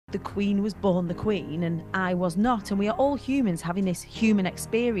the queen was born the queen and I was not. And we are all humans having this human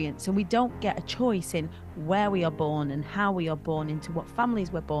experience, and we don't get a choice in where we are born and how we are born, into what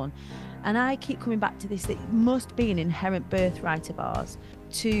families we're born. And I keep coming back to this, that it must be an inherent birthright of ours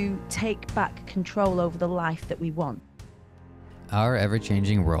to take back control over the life that we want. Our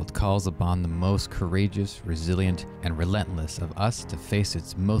ever-changing world calls upon the most courageous, resilient, and relentless of us to face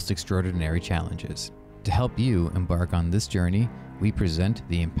its most extraordinary challenges. To help you embark on this journey, we present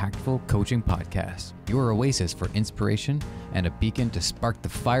the Impactful Coaching Podcast, your oasis for inspiration and a beacon to spark the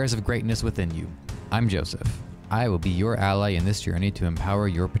fires of greatness within you. I'm Joseph. I will be your ally in this journey to empower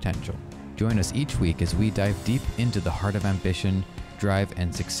your potential. Join us each week as we dive deep into the heart of ambition, drive,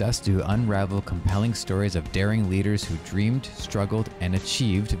 and success to unravel compelling stories of daring leaders who dreamed, struggled, and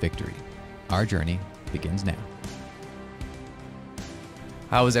achieved victory. Our journey begins now.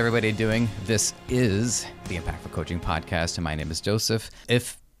 How is everybody doing? This is the Impactful Coaching Podcast, and my name is Joseph.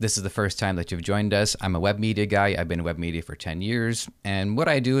 If this is the first time that you've joined us, I'm a web media guy. I've been in web media for 10 years, and what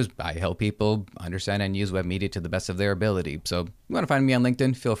I do is I help people understand and use web media to the best of their ability. So if you want to find me on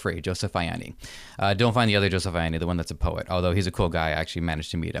LinkedIn, feel free, Joseph Ianni. Don't find the other Joseph Ianni, the one that's a poet, although he's a cool guy. I actually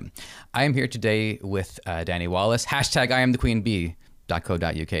managed to meet him. I am here today with Dani Wallace, hashtag I am the queen bee.co.uk.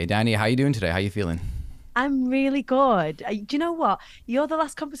 Dani, how you doing today? How you feeling? I'm really good. Do you know what? You're the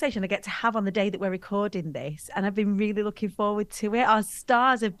last conversation I get to have on the day that we're recording this, and I've been really looking forward to it. Our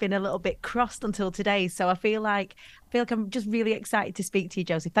stars have been a little bit crossed until today, so I feel like I'm just really excited to speak to you,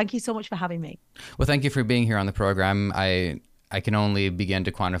 Josie. Thank you so much for having me. Well, thank you for being here on the program. I can only begin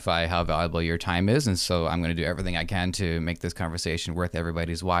to quantify how valuable your time is, and so I'm going to do everything I can to make this conversation worth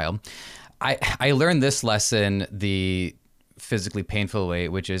everybody's while. I learned this lesson the physically painful way,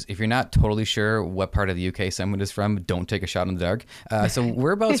 which is if you're not totally sure what part of the UK someone is from, don't take a shot in the dark. So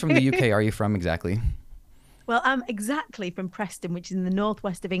whereabouts from the UK are you from exactly? Well, I'm exactly from Preston, which is in the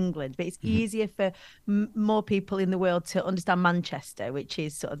northwest of England, but it's easier for more people in the world to understand Manchester, which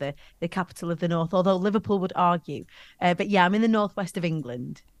is sort of the capital of the north, although Liverpool would argue. But yeah, I'm in the northwest of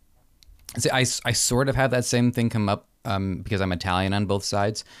England. See, I sort of have that same thing come up because I'm Italian on both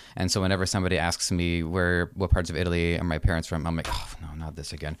sides. And so whenever somebody asks me what parts of Italy are my parents from, I'm like, oh, no, not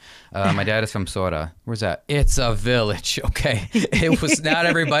this again. My dad is from Sora. Where's that? It's a village. Okay. It was not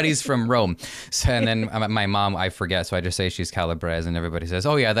everybody's from Rome. So, and then my mom, I forget. So I just say she's Calabrese and everybody says,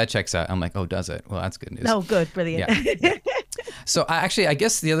 oh yeah, that checks out. I'm like, oh, does it? Well, that's good news. Oh, good. Brilliant. Yeah. So I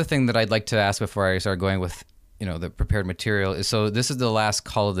guess the other thing that I'd like to ask before I start going with the prepared material is, so this is the last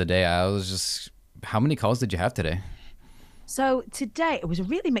call of the day. How many calls did you have today? So today, it was a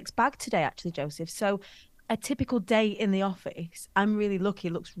really mixed bag today, actually, Joseph. So a typical day in the office, I'm really lucky.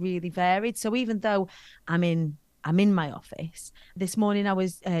 It looks really varied. So even though I'm in my office, this morning I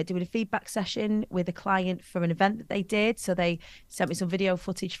was doing a feedback session with a client for an event that they did. So they sent me some video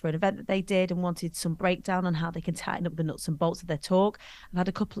footage for an event that they did and wanted some breakdown on how they can tighten up the nuts and bolts of their talk. I've had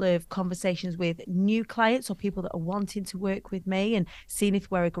a couple of conversations with new clients or people that are wanting to work with me and seeing if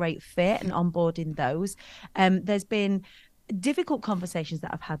we're a great fit and onboarding those. There's been difficult conversations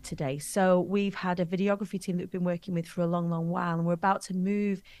that I've had today. So we've had a videography team that we've been working with for a long, long while, and we're about to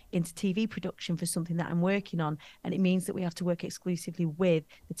move into TV production for something that I'm working on. And it means that we have to work exclusively with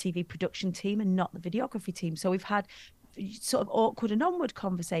the TV production team and not the videography team. So we've had sort of awkward and onward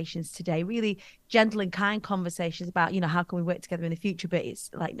conversations today, really gentle and kind conversations about, how can we work together in the future, but it's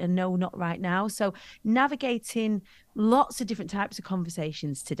like a no, not right now. So navigating lots of different types of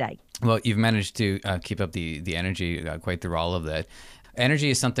conversations today. Well, you've managed to keep up the energy quite through all of that. Energy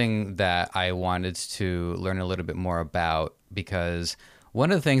is something that I wanted to learn a little bit more about, because one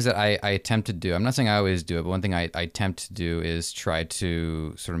of the things that I attempt to do, I'm not saying I always do it, but one thing I attempt to do is try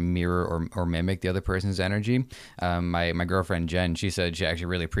to sort of mirror or mimic the other person's energy. My girlfriend, Jen, she said she actually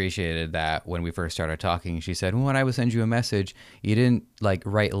really appreciated that when we first started talking. She said, well, when I would send you a message, you didn't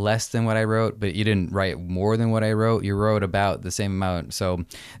write less than what I wrote, but you didn't write more than what I wrote. You wrote about the same amount. So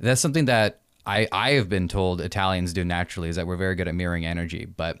that's something that I have been told Italians do naturally, is that we're very good at mirroring energy.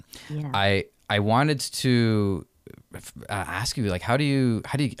 But yeah. I wanted to ask you, how do you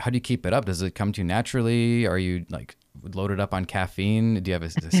keep it up? Does it come to you naturally? Are you loaded up on caffeine? Do you have a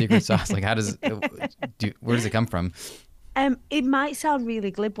secret sauce? Where does it come from? It might sound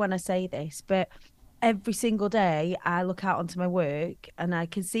really glib when I say this, but every single day I look out onto my work and I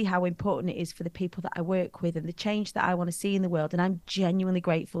can see how important it is for the people that I work with and the change that I want to see in the world. And I'm genuinely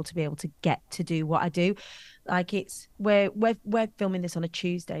grateful to be able to get to do what I do. We're filming this on a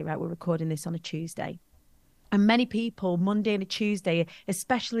Tuesday, right? We're recording this on a Tuesday. And many people, Monday and a Tuesday,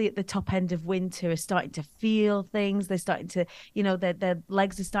 especially at the top end of winter, are starting to feel things. They're starting to, their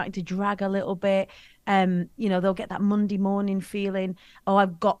legs are starting to drag a little bit. They'll get that Monday morning feeling, oh,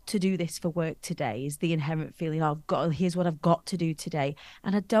 I've got to do this for work today, is the inherent feeling, oh, here's what I've got to do today.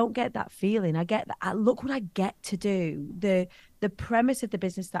 And I don't get that feeling. I get that, look what I get to do. The premise of the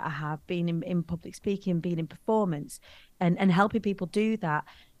business that I have, being in public speaking, being in performance, and helping people do that,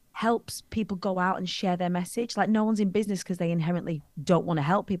 helps people go out and share their message. Like, no one's in business because they inherently don't want to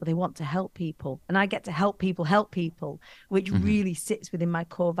help people. They want to help people. And I get to help people, which really sits within my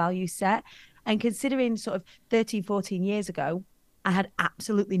core value set. And considering sort of 13, 14 years ago, I had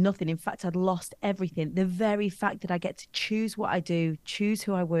absolutely nothing. In fact, I'd lost everything. The very fact that I get to choose what I do, choose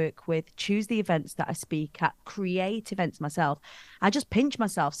who I work with, choose the events that I speak at, create events myself, I just pinch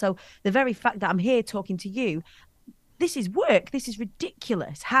myself. So the very fact that I'm here talking to you, this is work. This is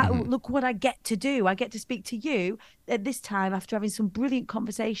ridiculous. Look what I get to do. I get to speak to you at this time after having some brilliant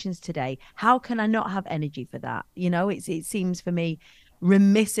conversations today. How can I not have energy for that? It seems for me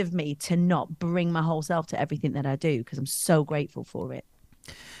remiss of me to not bring my whole self to everything that I do, because I'm so grateful for it.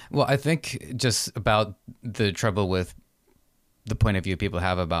 Well, I think just about the trouble with the point of view people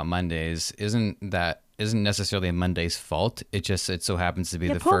have about Mondays isn't necessarily Monday's fault. It so happens to be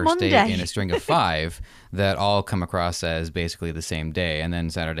the first Monday. day in a string of 5 that all come across as basically the same day. And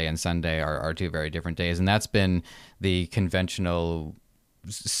then Saturday and Sunday are 2 very different days. And that's been the conventional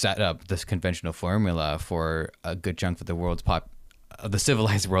setup, this conventional formula for a good chunk of the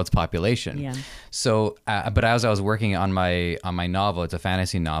civilized world's population. Yeah. So, but as I was working on my novel, it's a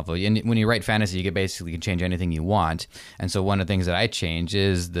fantasy novel. And when you write fantasy, you can change anything you want. And so one of the things that I change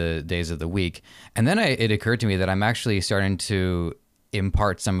is the days of the week. And then it occurred to me that I'm actually starting to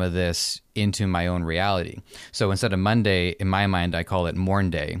impart some of this into my own reality. So instead of Monday, in my mind, I call it Morn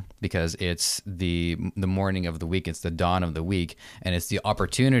Day, because it's the morning of the week. It's the dawn of the week. And it's the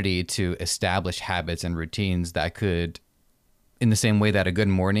opportunity to establish habits and routines that could, in the same way that a good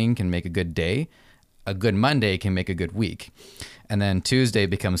morning can make a good day, a good Monday can make a good week. And then Tuesday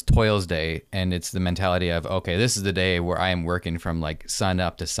becomes Toils Day, and it's the mentality of, okay, this is the day where I am working from like sun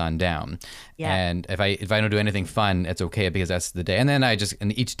up to sun down. Yeah. And if I don't do anything fun, it's okay, because that's the day. And then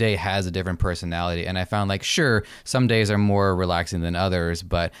and each day has a different personality. And I found, like, sure, some days are more relaxing than others,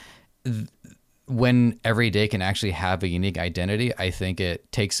 but when every day can actually have a unique identity, I think it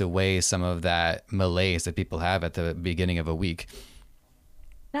takes away some of that malaise that people have at the beginning of a week.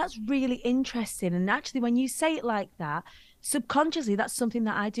 That's really interesting. And actually, when you say it like that, subconsciously, that's something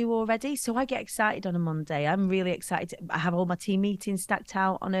that I do already. So I get excited on a Monday. I'm really excited. I have all my team meetings stacked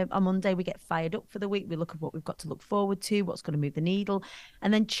out on a Monday. We get fired up for the week. We look at what we've got to look forward to, what's going to move the needle.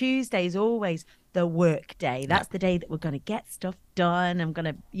 And then Tuesday is always the work day. That's the day that we're going to get stuff done. I'm going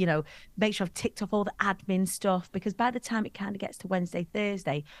to, make sure I've ticked off all the admin stuff, because by the time it kind of gets to Wednesday,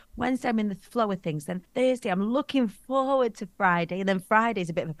 I'm in the flow of things. Then Thursday, I'm looking forward to Friday. And then Friday's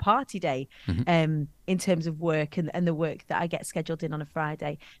a bit of a party day in terms of work and the work that I get scheduled in on a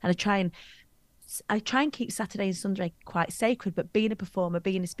Friday. And I try and keep Saturday and Sunday quite sacred, but being a performer,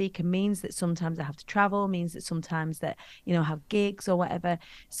 being a speaker means that sometimes I have to travel, means that sometimes that, have gigs or whatever.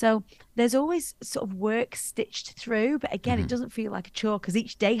 So there's always sort of work stitched through, but again, it doesn't feel like a chore, because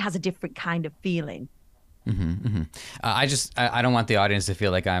each day has a different kind of feeling. I don't want the audience to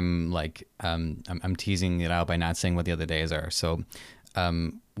feel like I'm I'm teasing it out by not saying what the other days are. So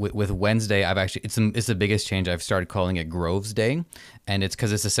with Wednesday, it's the biggest change. I've started calling it Groves Day, and it's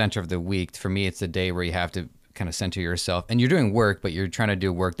because it's the center of the week. For me, it's the day where you have to kind of center yourself, and you're doing work, but you're trying to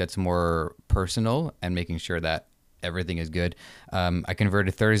do work that's more personal and making sure that everything is good. I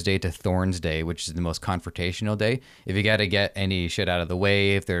converted Thursday to Thorns Day, which is the most confrontational day. If you got to get any shit out of the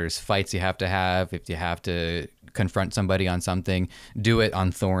way, if there's fights you have to have, if you have to confront somebody on something, do it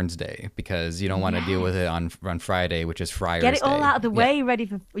on Thorns Day, because you don't want to deal with it on Friday, which is Friars Day. Get it all out of the way, ready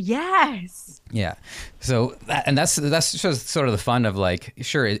for Yeah. So that's just sort of the fun of, like,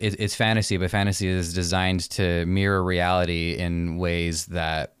 sure, it's fantasy, but fantasy is designed to mirror reality in ways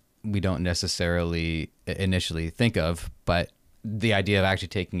that we don't necessarily initially think of, but the idea of actually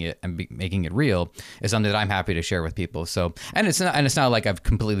taking it and making it real is something that I'm happy to share with people. So, and it's not like I've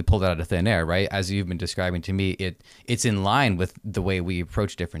completely pulled it out of thin air, right? As you've been describing to me, it's in line with the way we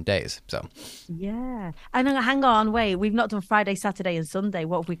approach different days. So, yeah. And hang on, wait, we've not done Friday, Saturday, and Sunday.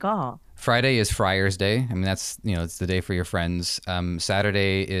 What have we got? Friday is Friars Day. I mean, that's, it's the day for your friends.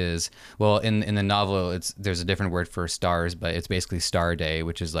 Saturday is, well, in the novel, there's a different word for stars, but it's basically Star Day,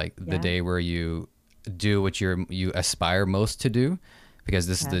 which is like the day where you do what you aspire most to do, because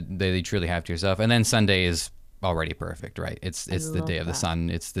this is the day you truly have to yourself. And then Sunday is already perfect, right? It's the day of the sun.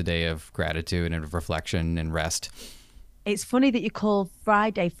 It's the day of gratitude and of reflection and rest. It's funny that you call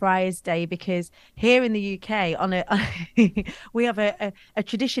Friday Friar's Day because here in the UK we have a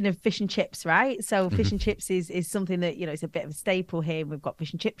tradition of fish and chips, right? So fish and Hmm. chips is something that, it's a bit of a staple here. We've got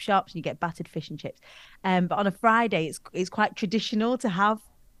fish and chip shops and you get battered fish and chips. But on a Friday it's quite traditional to have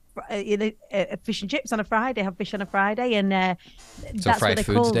fish and chips on a Friday, have fish on a Friday, and So that's what Fried they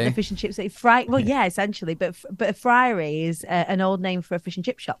Foods call the Day. fish and chips. They fry, well, yeah, essentially, but a friary is an old name for a fish and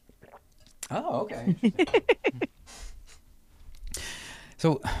chip shop. Oh, okay. Interesting.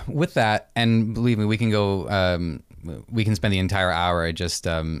 So with that, and believe me, we can go. We can spend the entire hour just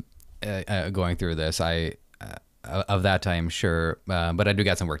going through this. Of that I am sure, but I do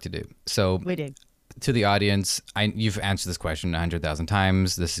got some work to do. So We do. to the audience, you've answered this question 100,000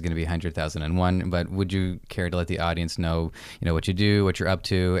 times. This is going to be 100,001. But would you care to let the audience know, what you do, what you're up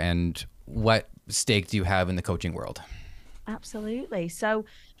to, and what stake do you have in the coaching world? Absolutely. So,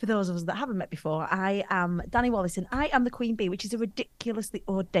 for those of us that haven't met before, I am Dani Wallace and I am the Queen Bee, which is a ridiculously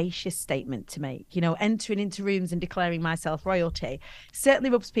audacious statement to make. Entering into rooms and declaring myself royalty certainly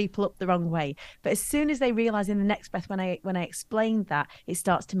rubs people up the wrong way. But as soon as they realize in the next breath, when I explain that, it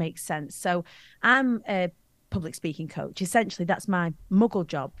starts to make sense. So, I'm a public speaking coach. Essentially, that's my muggle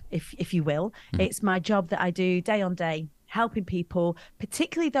job, if you will. Mhm. It's my job that I do day on day, helping people,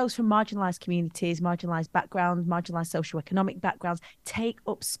 particularly those from marginalized communities, marginalized backgrounds, marginalized socioeconomic backgrounds, take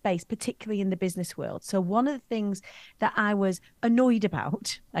up space, particularly in the business world. So one of the things that I was annoyed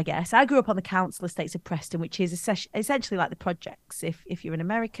about, I guess, I grew up on the council estates of Preston, which is essentially like the projects, if you're in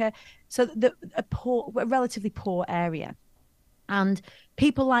America. So a relatively poor area. And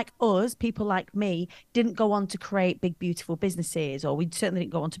people like us, people like me, didn't go on to create big, beautiful businesses, or we certainly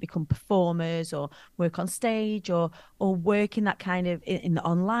didn't go on to become performers or work on stage or work in that kind of in the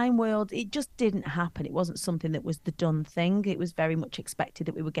online world. It just didn't happen. It wasn't something that was the done thing. It was very much expected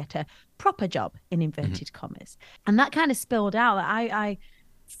that we would get a proper job in Mhm. inverted commas. And that kind of spilled out. I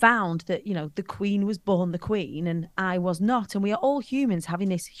found that the queen was born the queen and I was not, and we are all humans having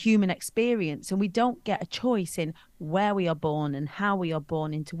this human experience, and we don't get a choice in where we are born and how we are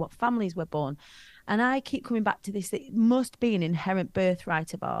born, into what families we're born. And I keep coming back to this, that it must be an inherent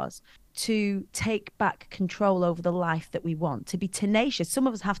birthright of ours to take back control over the life that we want, to be tenacious. Some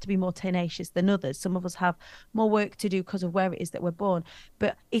of us have to be more tenacious than others. Some of us have more work to do because of where it is that we're born.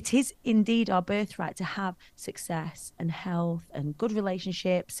 But it is indeed our birthright to have success and health and good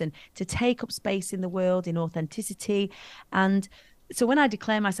relationships and to take up space in the world in authenticity. And so when I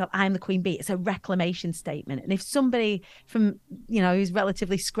declare myself, I'm the queen bee, it's a reclamation statement. And if somebody from, who's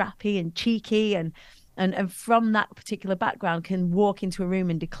relatively scrappy and cheeky and from that particular background can walk into a room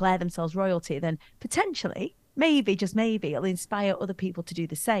and declare themselves royalty, then potentially, maybe, just maybe, it'll inspire other people to do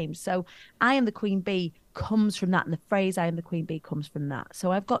the same. So I am the queen bee comes from that. And the phrase I am the queen bee comes from that.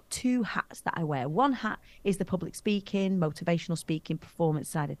 So I've got two hats that I wear. One hat is the public speaking, motivational speaking, performance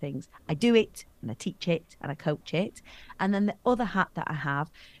side of things. I do it and I teach it and I coach it. And then the other hat that I have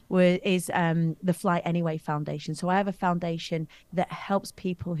is the Fly Anyway Foundation. So I have a foundation that helps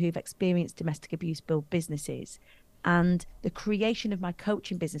people who've experienced domestic abuse build businesses. And the creation of my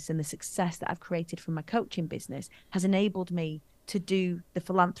coaching business and the success that I've created from my coaching business has enabled me to do the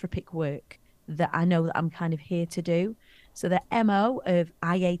philanthropic work that I know that I'm kind of here to do. So the MO of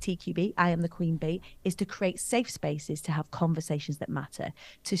IATQB, I am the Queen Bee, is to create safe spaces to have conversations that matter,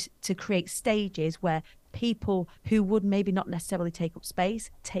 to create stages where people who would maybe not necessarily take up space.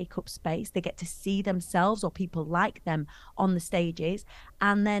 They get to see themselves or people like them on the stages,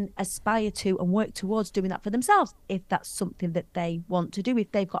 and then aspire to and work towards doing that for themselves if that's something that they want to do.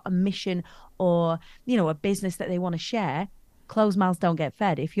 If they've got a mission or a business that they want to share, closed mouths don't get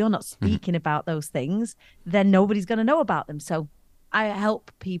fed. If you're not Mhm. speaking about those things, then nobody's going to know about them. So I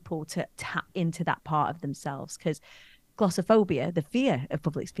help people to tap into that part of themselves, because glossophobia, the fear of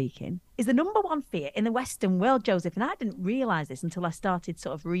public speaking, is the number one fear in the Western world, Joseph. And I didn't realize this until I started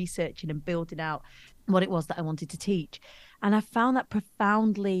sort of researching and building out what it was that I wanted to teach. And I found that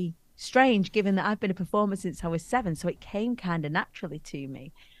profoundly strange, given that I've been a performer since I was 7. So it came kind of naturally to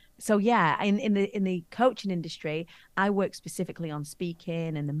me. So yeah, in the coaching industry, I work specifically on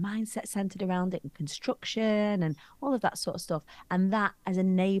speaking and the mindset centered around it and construction and all of that sort of stuff. And that has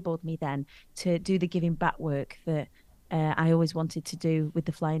enabled me then to do the giving back work that I always wanted to do with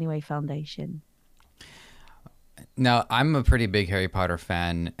the Fly Anyway Foundation. Now, I'm a pretty big Harry Potter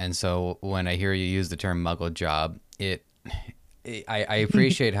fan, and so when I hear you use the term Muggle job, I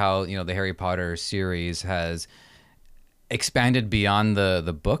appreciate how the Harry Potter series has expanded beyond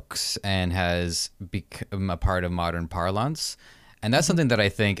the books and has become a part of modern parlance. And that's something that I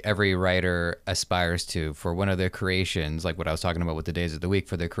think every writer aspires to, for one of their creations, like what I was talking about with the days of the week,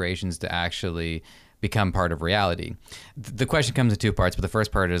 for their creations to actually become part of reality. The question comes in two parts, but the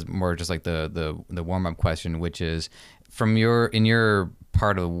first part is more just like the warm up question, which is from your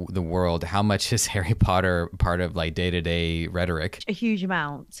part of the world, how much is Harry Potter part of like day-to-day rhetoric? A huge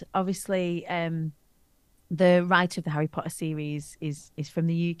amount. Obviously, the writer of the Harry Potter series is from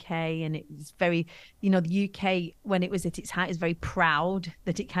the UK, and it's very, the UK when it was at its height is very proud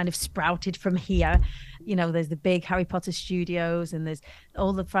that it kind of sprouted from here. There's the big Harry Potter studios, and there's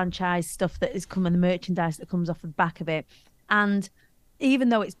all the franchise stuff that is coming, the merchandise that comes off the back of it. And even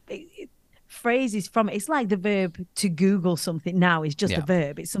though phrases from it, it's like the verb to Google something now is just a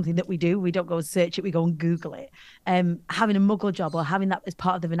verb. It's something that we do. We don't go and search it, we go and Google it. Having a muggle job or having that as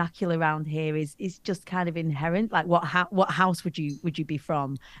part of the vernacular around here is just kind of inherent. Like what house would you be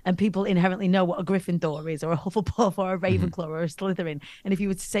from? And people inherently know what a Gryffindor is, or a Hufflepuff, or a Ravenclaw, or a Slytherin. And if you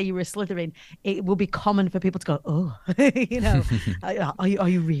would say you were a Slytherin, it will be common for people to go, oh, are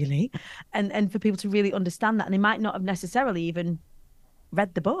you really? And for people to really understand that, and they might not have necessarily even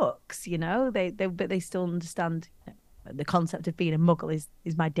read the books, but they still understand the concept of being a muggle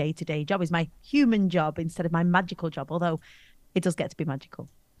is my day-to-day job, is my human job instead of my magical job, although it does get to be magical.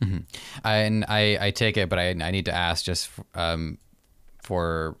 Mm-hmm. And I take it, but I need to ask just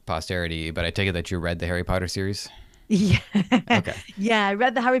for posterity, but I take it that you read the Harry Potter series? Yeah. Okay. Yeah, I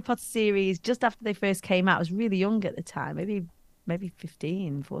read the Harry Potter series just after they first came out. I was really young at the time, maybe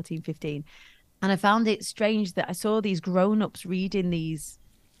 14, 15. And I found it strange that I saw these grown-ups reading these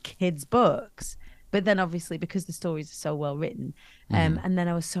kids' books, but then obviously because the stories are so well written, and then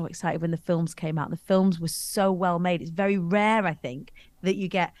I was so excited when the films came out. The films were so well made. It's very rare, I think, that you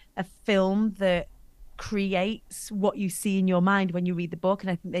get a film that creates what you see in your mind when you read the book, and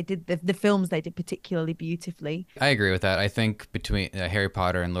I think they did the films they did particularly beautifully. I agree with that. I think between Harry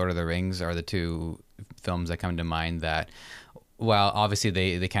Potter and Lord of the Rings are the two films that come to mind that, while obviously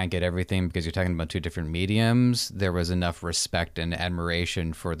they can't get everything because you're talking about two different mediums, there was enough respect and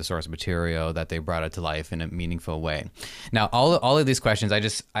admiration for the source material that they brought it to life in a meaningful way. Now, all of these questions,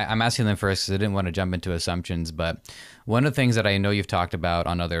 I'm asking them first because I didn't want to jump into assumptions, but one of the things that I know you've talked about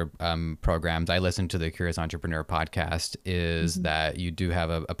on other programs, I listened to the Curious Entrepreneur podcast, is that you do have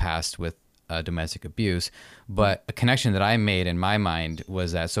a past with domestic abuse, but a connection that I made in my mind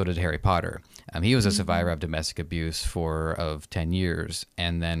was that so did Harry Potter. He was a survivor of domestic abuse of 10 years.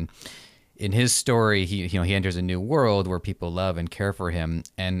 And then in his story, he enters a new world where people love and care for him.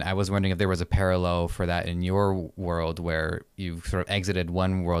 And I was wondering if there was a parallel for that in your world, where you sort of exited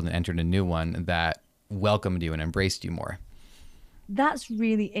one world and entered a new one that welcomed you and embraced you more. That's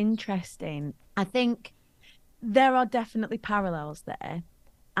really interesting. I think there are definitely parallels there.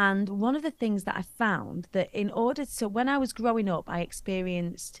 And one of the things that I found that so when I was growing up, I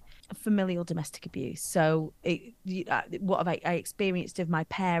experienced familial domestic abuse. So what have I experienced of my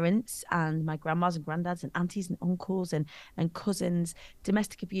parents and my grandmas and granddads and aunties and uncles and cousins.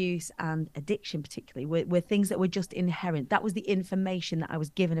 Domestic abuse and addiction particularly were things that were just inherent. That was the information that I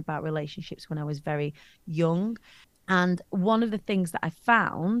was given about relationships when I was very young. And one of the things that I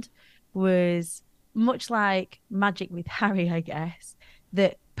found was, much like magic with Harry, I guess,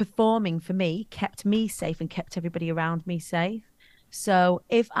 that performing for me kept me safe and kept everybody around me safe. So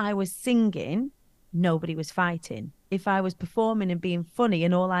if I was singing, nobody was fighting. If I was performing and being funny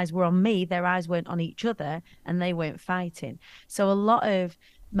and all eyes were on me, their eyes weren't on each other and they weren't fighting. So a lot of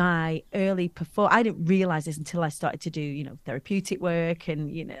my early I didn't realize this until I started to do, therapeutic work, and,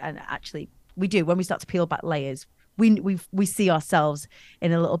 and actually we do, when we start to peel back layers, we see ourselves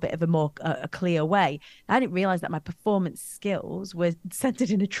in a little bit of a more a clear way. I didn't realize that my performance skills were centered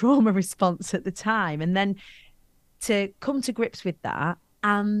in a trauma response at the time, and then to come to grips with that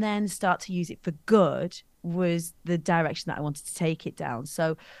and then start to use it for good was the direction that I wanted to take it down.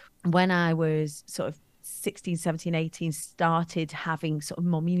 So when I was sort of 16, 17, 18, started having sort of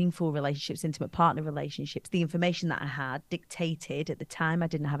more meaningful relationships, intimate partner relationships, the information that I had dictated at the time, I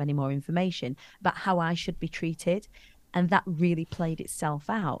didn't have any more information about how I should be treated. And that really played itself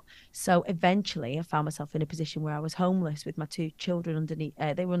out. So eventually I found myself in a position where I was homeless with my two children underneath.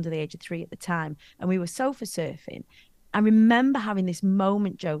 They were under the age of 3 at the time. And we were sofa surfing. I remember having this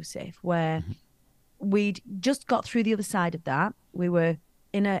moment, Joseph, where we'd just got through the other side of that. We were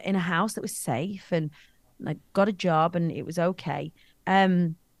in a house that was safe, and I got a job and it was okay.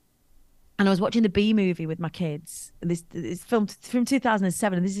 And I was watching the Bee Movie with my kids. This film from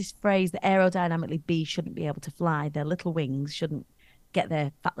 2007. And there's this phrase that aerodynamically bees shouldn't be able to fly. Their little wings shouldn't get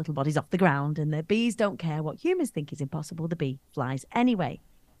their fat little bodies off the ground. And the bees don't care what humans think is impossible. The bee flies anyway.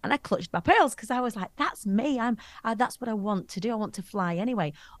 And I clutched my pearls because I was like, that's me. That's what I want to do. I want to fly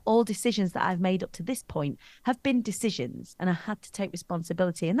anyway. All decisions that I've made up to this point have been decisions, and I had to take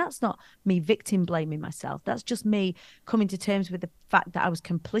responsibility. And that's not me victim blaming myself. That's just me coming to terms with the fact that I was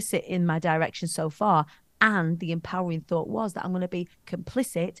complicit in my direction so far. And the empowering thought was that I'm going to be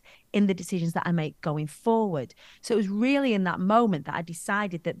complicit in the decisions that I make going forward. So it was really in that moment that I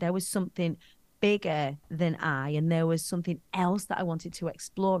decided that there was something bigger than I, and there was something else that I wanted to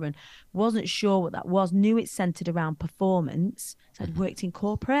explore, and wasn't sure what that was. Knew it centered around performance. So I'd worked in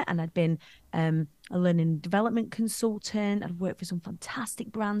corporate, and I'd been a learning and development consultant. I'd worked for some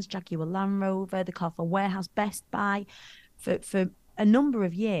fantastic brands, Jaguar Land Rover, the Carphone Warehouse, Best Buy, for a number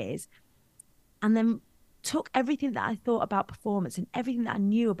of years, and then took everything that I thought about performance and everything that I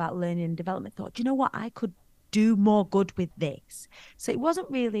knew about learning and development, thought, do you know what, I could do more good with this. So it wasn't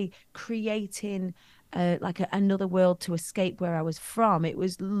really creating another world to escape where I was from. It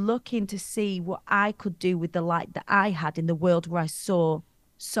was looking to see what I could do with the light that I had in the world where I saw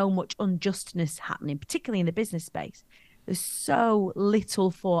so much unjustness happening, particularly in the business space. There's so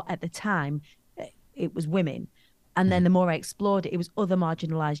little for, at the time, it was women. And then the more I explored it, it was other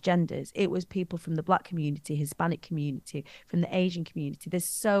marginalized genders. It was people from the Black community, Hispanic community, from the Asian community. There's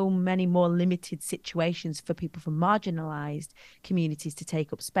so many more limited situations for people from marginalized communities to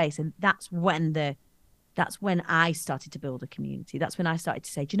take up space. And that's when I started to build a community. That's when I started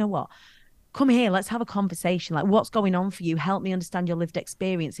to say, do you know what? Come here, let's have a conversation. Like, what's going on for you? Help me understand your lived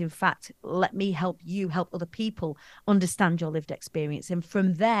experience. In fact, let me help you help other people understand your lived experience. And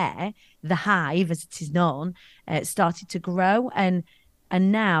from there, the hive, as it is known, started to grow. And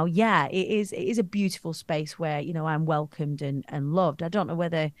now, yeah, it is a beautiful space where, you know, I'm welcomed and loved. I don't know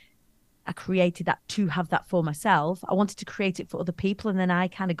whether I created that to have that for myself. I wanted to create it for other people, and then I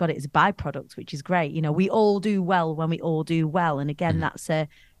kind of got it as a byproduct, which is great. You know, we all do well when we all do well. And again, that's a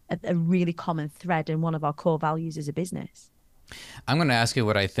really common thread and one of our core values as a business. I'm going to ask you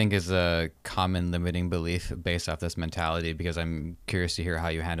what I think is a common limiting belief based off this mentality, because I'm curious to hear how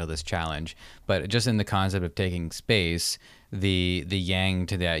you handle this challenge. But just in the concept of taking space, the yang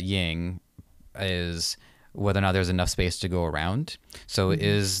to that yin is whether or not there's enough space to go around. So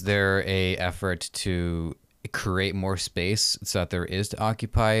is there a effort to create more space so that there is to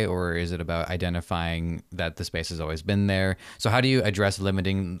occupy, or is it about identifying that the space has always been there? So how do you address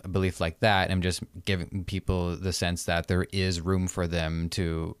limiting belief like that and just giving people the sense that there is room for them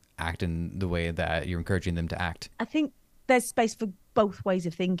to act in the way that you're encouraging them to act? I think there's space for both ways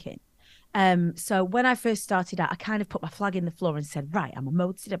of thinking. So when I first started out, I kind of put my flag in the floor and said, right,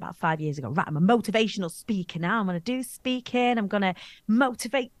 about 5 years ago, right, I'm a motivational speaker now. I'm going to do speaking. I'm going to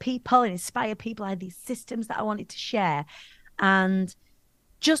motivate people and inspire people. I had these systems that I wanted to share. And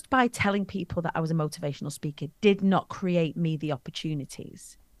just by telling people that I was a motivational speaker did not create me the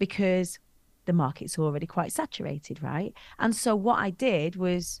opportunities, because the market's already quite saturated, right? And so what I did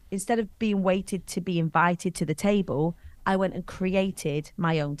was, instead of being waited to be invited to the table, I went and created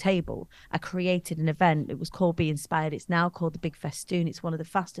my own table. I created an event. It was called Be Inspired. It's now called the Big Festoon. It's one of the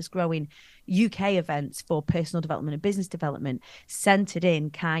fastest growing UK events for personal development and business development, centered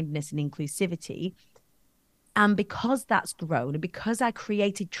in kindness and inclusivity. And because that's grown, and because I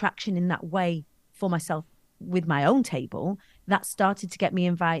created traction in that way for myself with my own table, that started to get me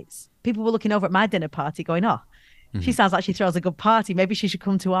invites. People were looking over at my dinner party going, oh, she sounds like she throws a good party. Maybe she should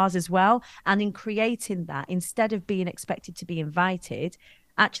come to ours as well. And in creating that, instead of being expected to be invited,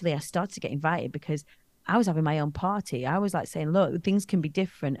 actually I started to get invited because I was having my own party. I was like saying, look, things can be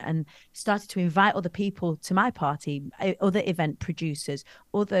different, and started to invite other people to my party, other event producers,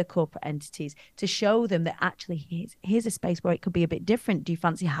 other corporate entities, to show them that actually here's a space where it could be a bit different. Do you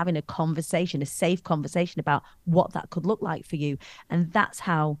fancy having a conversation, a safe conversation about what that could look like for you? And that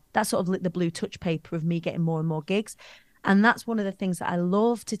sort of lit the blue touch paper of me getting more and more gigs. And that's one of the things that I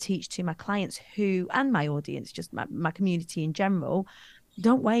love to teach to my clients and my audience, just my community in general.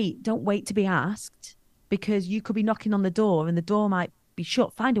 Don't wait to be asked, because you could be knocking on the door and the door might be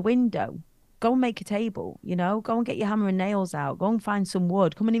shut. Find a window, go and make a table, go and get your hammer and nails out, go and find some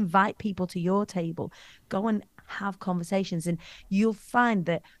wood, come and invite people to your table, go and have conversations. And you'll find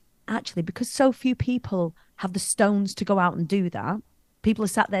that actually, because so few people have the stones to go out and do that, people are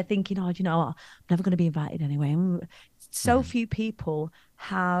sat there thinking, oh, I'm never going to be invited anyway. So few people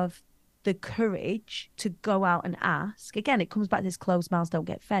have the courage to go out and ask. Again, it comes back to this: closed mouths don't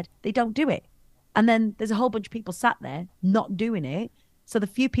get fed. They don't do it. And then there's a whole bunch of people sat there not doing it. So the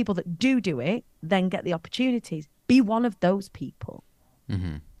few people that do it then get the opportunities. Be one of those people.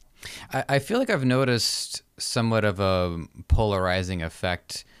 Mm-hmm. I feel like I've noticed somewhat of a polarizing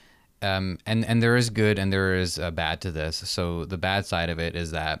effect And there is good and there is bad to this. So the bad side of it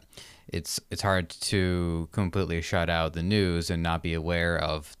is that it's hard to completely shut out the news and not be aware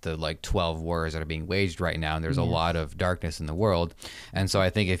of the like 12 wars that are being waged right now. And there's a lot of darkness in the world. And so I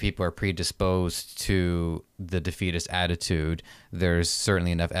think if people are predisposed to the defeatist attitude, there's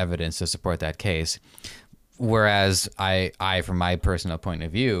certainly enough evidence to support that case. Whereas I, from my personal point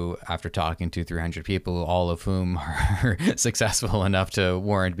of view, after talking to 300 people, all of whom are successful enough to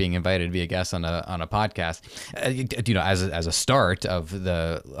warrant being invited to be a guest on a podcast, as a start of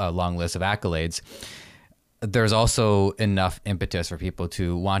the long list of accolades, there's also enough impetus for people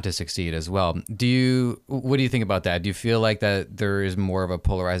to want to succeed as well. What do you think about that? Do you feel like that there is more of a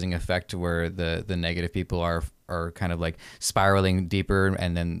polarizing effect where the negative people are kind of like spiraling deeper,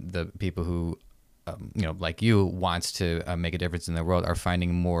 and then the people who like you wants to make a difference in the world are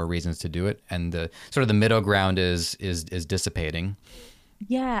finding more reasons to do it, and the sort of the middle ground is dissipating?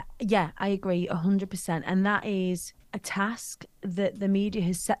 Yeah, I agree 100%. And that is a task that the media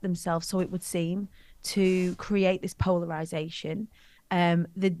has set themselves, so it would seem, to create this polarization.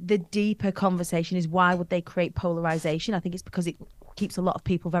 The deeper conversation is, why would they create polarization? I think it's because it keeps a lot of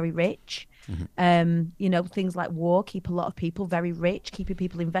people very rich. Things like war keep a lot of people very rich. Keeping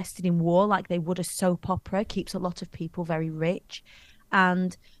people invested in war like they would a soap opera keeps a lot of people very rich.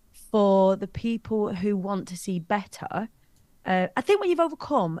 And for the people who want to see better, I think when you've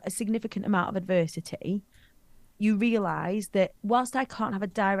overcome a significant amount of adversity, you realize that whilst I can't have a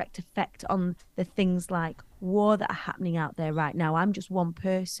direct effect on the things like war that are happening out there right now, I'm just one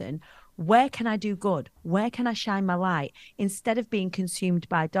person. Where can I do good? Where can I shine my light? Instead of being consumed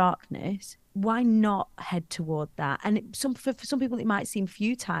by darkness, why not head toward that? And for some people, it might seem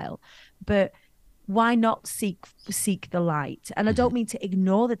futile, but why not seek the light? And I don't mean to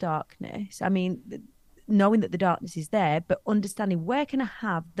ignore the darkness. I mean, knowing that the darkness is there, but understanding, where can I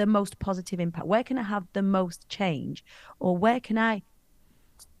have the most positive impact? Where can I have the most change? Or where can I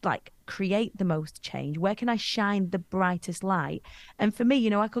create the most change? Where can I shine the brightest light? And for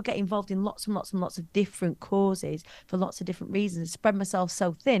me, I could get involved in lots and lots and lots of different causes for lots of different reasons, spread myself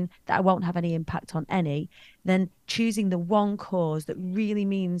so thin that I won't have any impact on any. Then choosing the one cause that really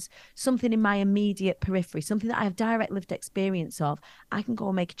means something in my immediate periphery, something that I have direct lived experience of, I can go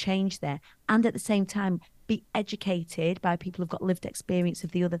and make a change there. And at the same time, be educated by people who've got lived experience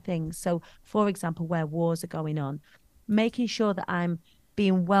of the other things. So, for example, where wars are going on, making sure that I'm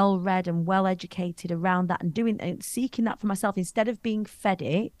being well read and well educated around that, and seeking that for myself, instead of being fed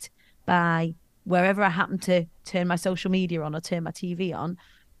it by wherever I happen to turn my social media on or turn my TV on,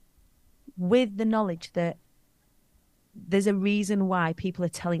 with the knowledge that there's a reason why people are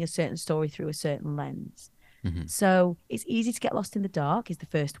telling a certain story through a certain lens. So it's easy to get lost in the dark is the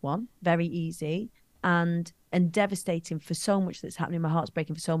first one, very easy, and devastating for so much that's happening. My heart's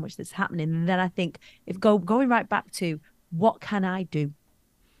breaking for so much that's happening. And then I think, if going right back to, what can I do?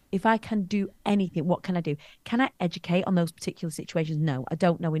 If I can do anything, what can I do? Can I educate on those particular situations? No, I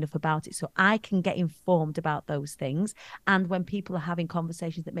don't know enough about it. So I can get informed about those things. And when people are having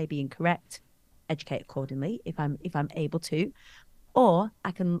conversations that may be incorrect, educate accordingly if I'm able to. Or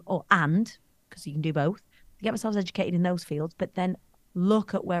I can, because you can do both, get myself educated in those fields, but then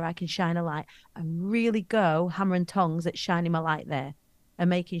look at where I can shine a light and really go hammer and tongs at shining my light there, and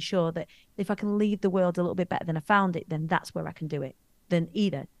making sure that if I can leave the world a little bit better than I found it, then that's where I can do it. Then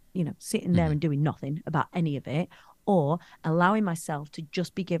either, sitting there and doing nothing about any of it, or allowing myself to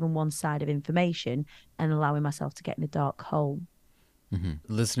just be given one side of information and allowing myself to get in a dark hole.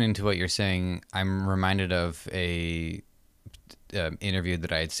 Listening to what you're saying, I'm reminded of a interview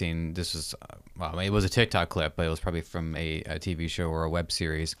that I had seen. This was, it was a TikTok clip, but it was probably from a TV show or a web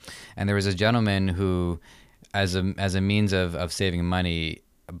series. And there was a gentleman who, as a means of saving money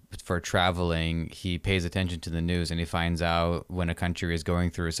for traveling, he pays attention to the news and he finds out when a country is going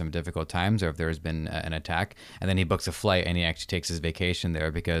through some difficult times or if there's been an attack, and then he books a flight and he actually takes his vacation there,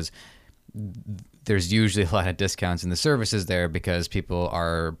 because there's usually a lot of discounts in the services there because people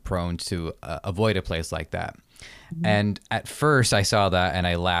are prone to avoid a place like that. And at first I saw that and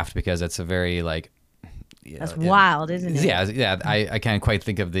I laughed, because it's a very that's wild, isn't it? Yeah. I can't quite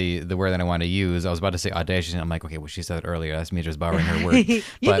think of the word that I want to use. I was about to say audacious, and I'm like, okay, well, she said it earlier. That's me just borrowing her word.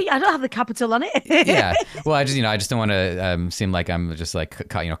 But, I don't have the capital on it. Yeah. Well, I just don't want to seem like I'm just like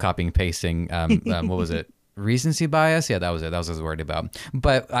copying and pasting. What was it? Recency bias. Yeah, that was it. That was what I was worried about.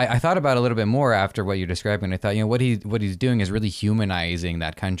 But I thought about it a little bit more after what you're describing. I thought, what he's doing is really humanizing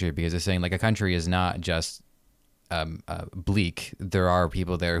that country, because it's saying like a country is not just bleak. There are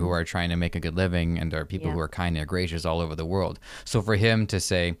people there who are trying to make a good living, and there are people who are kind and gracious all over the world. So for him to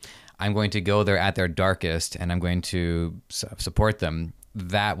say, I'm going to go there at their darkest and I'm going to support them,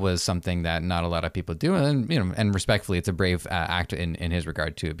 that was something that not a lot of people do, and and respectfully, it's a brave act in his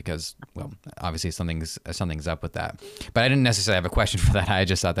regard too, because well, obviously something's up with that. But I didn't necessarily have a question for that. I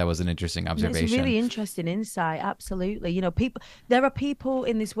just thought that was an interesting observation. It's a really interesting insight. Absolutely. There are people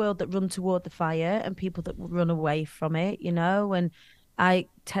in this world that run toward the fire and people that run away from it, and I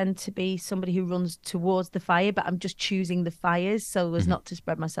tend to be somebody who runs towards the fire, but I'm just choosing the fires so as not to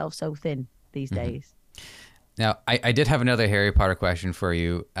spread myself so thin these days. Now, I did have another Harry Potter question for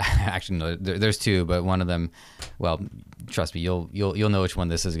you. Actually, no, there's two, but one of them, well, trust me, you'll know which one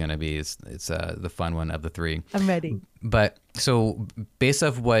this is going to be. It's the fun one of the three. I'm ready. But so, based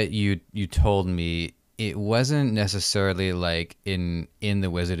off what you told me, it wasn't necessarily like in the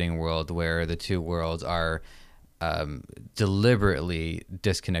wizarding world where the two worlds are deliberately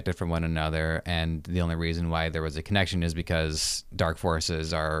disconnected from one another, and the only reason why there was a connection is because dark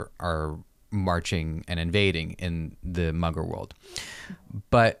forces are marching and invading in the Muggle world.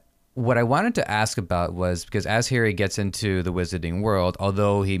 But what I wanted to ask about was, because as Harry gets into the wizarding world,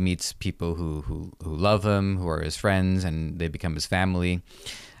 although he meets people who love him, who are his friends, and they become his family,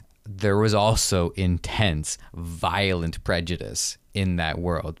 there was also intense, violent prejudice in that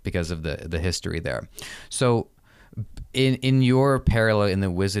world because of the history there. So in your parallel in the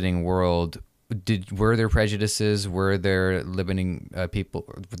wizarding world, were there prejudices? Were there limiting people?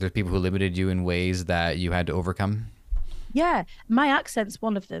 Were there people who limited you in ways that you had to overcome? Yeah, my accent's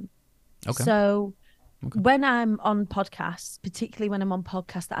one of them. Okay. So when I'm on podcasts, particularly when I'm on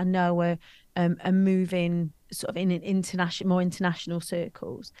podcasts that I know are moving sort of in more international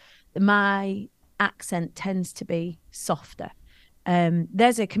circles, my accent tends to be softer.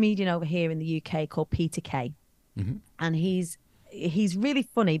 There's a comedian over here in the UK called Peter Kay, and he's really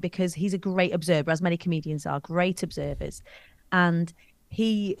funny because he's a great observer, as many comedians are, great observers. And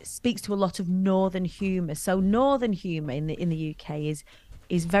he speaks to a lot of northern humor. So northern humor in the UK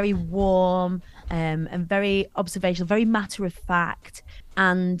is very warm and very observational, very matter of fact.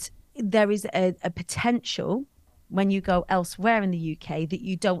 And there is a potential when you go elsewhere in the UK that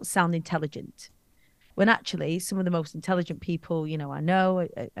you don't sound intelligent. When actually some of the most intelligent people, I know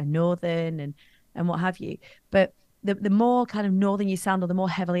are northern and what have you. But the more kind of northern you sound, or the more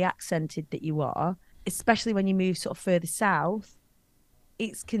heavily accented that you are, especially when you move sort of further south,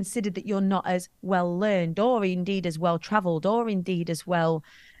 it's considered that you're not as well learned, or indeed as well traveled, or indeed as well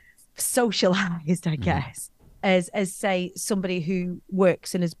socialized, I guess, as say somebody who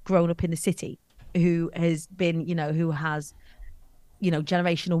works and has grown up in the city, who has been, who has,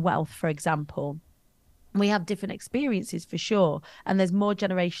 generational wealth, for example. We have different experiences for sure, and there's more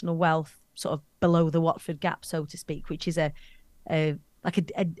generational wealth sort of below the Watford Gap, so to speak, which is a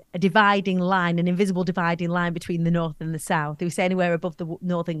dividing line, an invisible dividing line between the north and the south. They say anywhere above the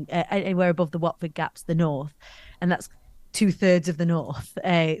anywhere above the Watford Gap's the north, and that's 2/3 of the north.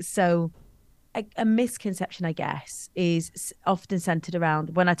 So a misconception, I guess, is often centered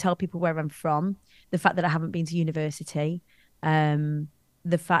around, when I tell people where I'm from, the fact that I haven't been to university,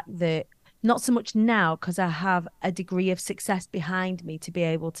 the fact that not so much now, because I have a degree of success behind me to be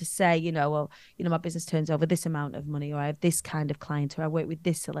able to say, my business turns over this amount of money, or I have this kind of client, or I work with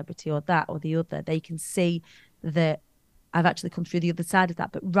this celebrity, or that, or the other. They can see that I've actually come through the other side of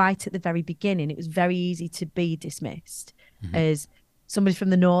that. But right at the very beginning, it was very easy to be dismissed as somebody from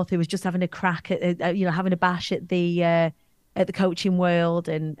the north who was just having a crack at, having a bash at the coaching world,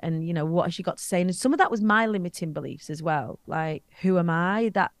 and what has she got to say? And some of that was my limiting beliefs as well. Like, who am I?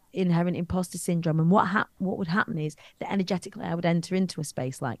 That inherent imposter syndrome. And what would happen is that energetically I would enter into a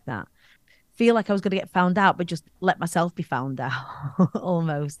space like that, feel like I was going to get found out, but just let myself be found out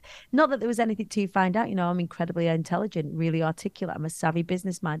almost. Not that there was anything to find out. I'm incredibly intelligent, really articulate. I'm a savvy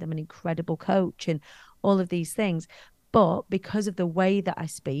business mind. I'm an incredible coach and all of these things. But because of the way that I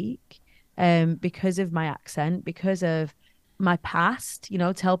speak, because of my accent, because of my past,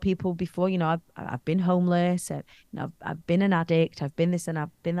 tell people before, I've been homeless, I've been an addict, I've been this and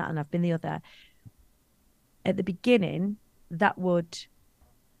I've been that and I've been the other. At the beginning, that would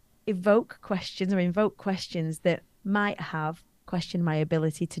invoke questions that might have questioned my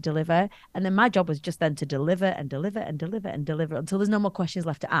ability to deliver. And then my job was just then to deliver and deliver and deliver and deliver until there's no more questions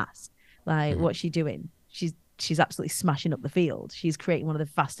left to ask. Like, what's she doing? She's absolutely smashing up the field. She's creating one of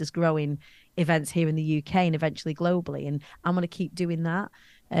the fastest growing events here in the UK and eventually globally. And I'm going to keep doing that.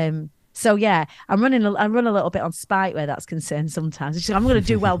 So yeah, I run a little bit on spite where that's concerned sometimes. I'm going to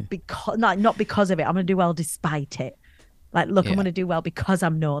do well because not because of it. I'm going to do well despite it. Like, look, I'm going to do well because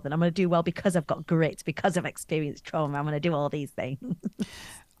I'm northern. I'm going to do well because I've got grit, because I've experienced trauma. I'm going to do all these things.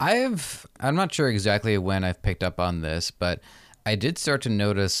 I'm not sure exactly when I've picked up on this, but I did start to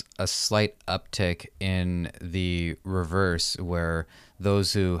notice a slight uptick in the reverse, where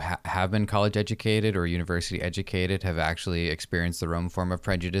those who have been college educated or university educated have actually experienced their own form of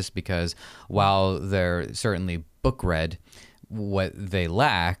prejudice, because while they're certainly book read, what they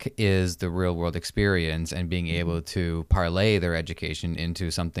lack is the real world experience and being able to parlay their education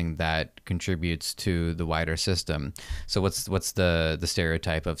into something that contributes to the wider system. So what's the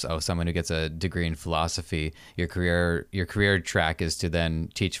stereotype of someone who gets a degree in philosophy? Your career track is to then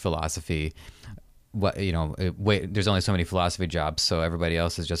teach philosophy. There's only so many philosophy jobs, so everybody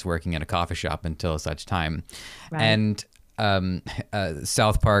else is just working in a coffee shop until such time. Right. And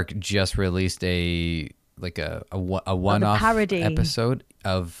South Park just released a one-off parody episode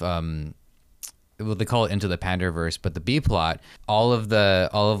of they call it Into the Panderverse, but the B plot, all of the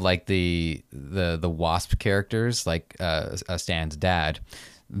Wasp characters, like Stan's dad,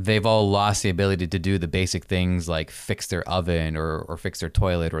 they've all lost the ability to do the basic things like fix their oven or fix their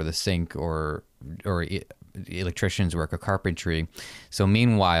toilet or the sink or electrician's work or carpentry. So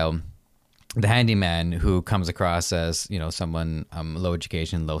meanwhile, the handyman, who comes across as, someone low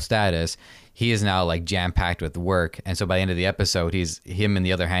education, low status, he is now like jam-packed with work. And so by the end of the episode, him and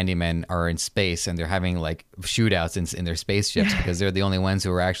the other handyman are in space, and they're having like shootouts in their spaceships because they're the only ones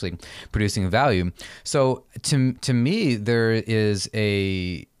who are actually producing value. So to me, there is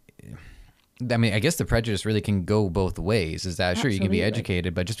I guess the prejudice really can go both ways. Is that, sure, you can be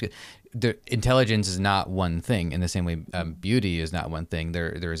educated, but just the intelligence is not one thing. In the same way, beauty is not one thing.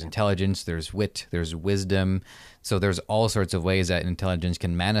 There is intelligence, there's wit, there's wisdom. So there's all sorts of ways that intelligence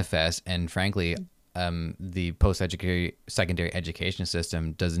can manifest. And frankly, the post-secondary education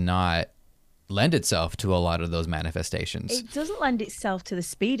system does not lend itself to a lot of those manifestations. It doesn't lend itself to the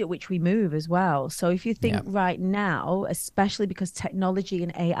speed at which we move as well. So if you think right now, especially because technology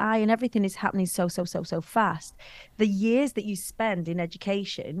and AI and everything is happening so fast, the years that you spend in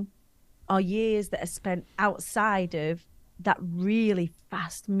education are years that are spent outside of that really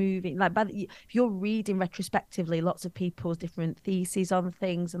fast moving, like if you're reading retrospectively lots of people's different theses on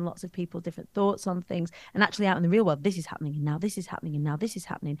things and lots of people's different thoughts on things, and actually out in the real world, this is happening and now this is happening and now this is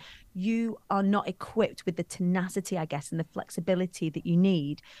happening, you are not equipped with the tenacity, I guess, and the flexibility that you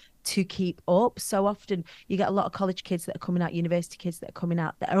need to keep up. So often you get a lot of college kids that are coming out, university kids that are coming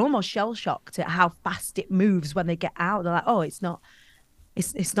out, that are almost shell shocked at how fast it moves when they get out. They're like, oh, it's not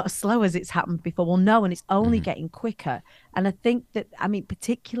as slow as it's happened before. Well, no, and it's only getting quicker. And I think that,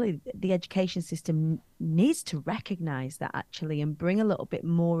 particularly the education system needs to recognize that, actually, and bring a little bit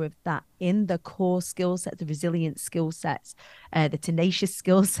more of that in the core skill sets, the resilient skill sets, the tenacious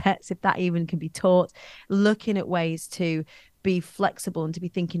skill sets, if that even can be taught, looking at ways to be flexible and to be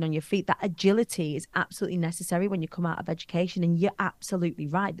thinking on your feet. That agility is absolutely necessary when you come out of education. And you're absolutely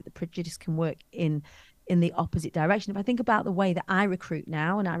right that the prejudice can work in the opposite direction. If I think about the way that I recruit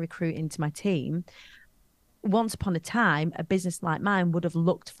now, and I recruit into my team, once upon a time, a business like mine would have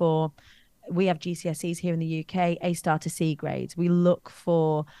looked for, we have GCSEs here in the UK, A star to C grades. We look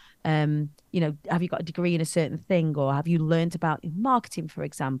for, have you got a degree in a certain thing, or have you learned about marketing, for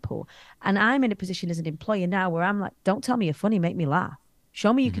example? And I'm in a position as an employer now where I'm like, don't tell me you're funny, make me laugh.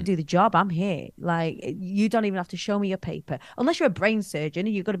 Show me you can do the job. I'm here. Like, you don't even have to show me your paper. Unless you're a brain surgeon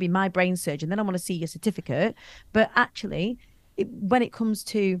and you've got to be my brain surgeon, then I want to see your certificate. But actually, when it comes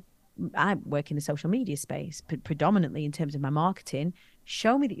to, I work in the social media space, predominantly in terms of my marketing.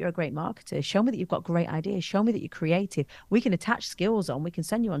 Show me that you're a great marketer. Show me that you've got great ideas. Show me that you're creative. We can attach skills on. We can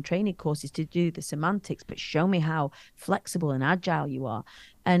send you on training courses to do the semantics, but show me how flexible and agile you are.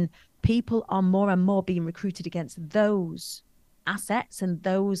 And people are more and more being recruited against those assets and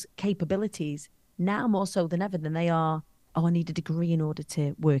those capabilities now, more so than ever, than they are, oh, I need a degree in order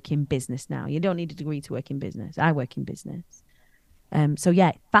to work in business now. You don't need a degree to work in business. I work in business. So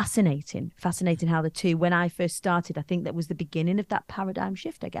yeah, fascinating how the two, when I first started, I think that was the beginning of that paradigm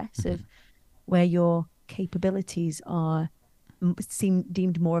shift, I guess, of where your capabilities seem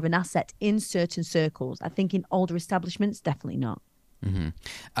deemed more of an asset in certain circles. I think in older establishments, definitely not.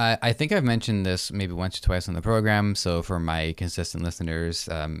 I think I've mentioned this maybe once or twice on the program. So for my consistent listeners,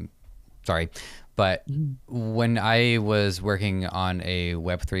 sorry. But when I was working on a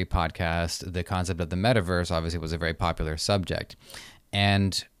Web3 podcast, the concept of the metaverse obviously was a very popular subject.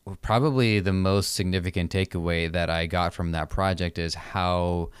 And probably the most significant takeaway that I got from that project is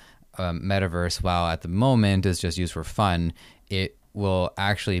how metaverse, while at the moment is just used for fun, it will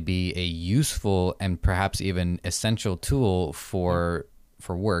actually be a useful and perhaps even essential tool for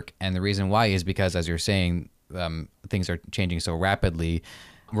work. And the reason why is because, as you're saying, things are changing so rapidly.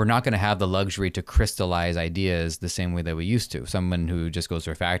 We're not going to have the luxury to crystallize ideas the same way that we used to. Someone who just goes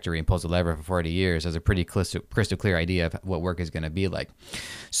to a factory and pulls a lever for 40 years has a pretty crystal clear idea of what work is going to be like.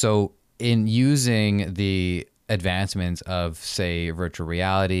 So in using the advancements of, say, virtual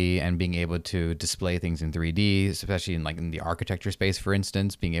reality and being able to display things in 3D, especially in like in the architecture space, for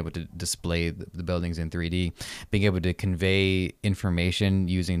instance, being able to display the buildings in 3D, being able to convey information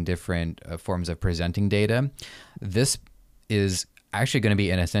using different forms of presenting data. This is actually going to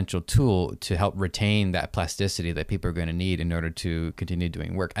be an essential tool to help retain that plasticity that people are going to need in order to continue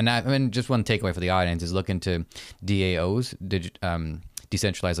doing work. And I mean, just one takeaway for the audience is look into DAOs,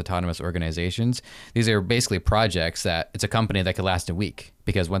 decentralized autonomous organizations. These are basically projects that it's a company that could last a week,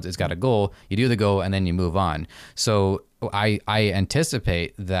 because once it's got a goal, you do the goal and then you move on. So I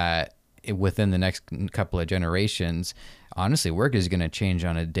anticipate that within the next couple of generations, honestly, work is going to change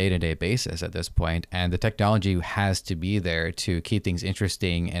on a day-to-day basis at this point, and the technology has to be there to keep things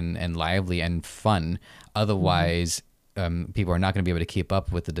interesting and lively and fun. Otherwise, people are not going to be able to keep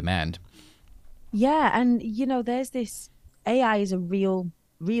up with the demand. Yeah, and there's this AI is a real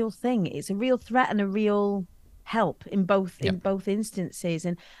thing. It's a real threat and a real help in both instances.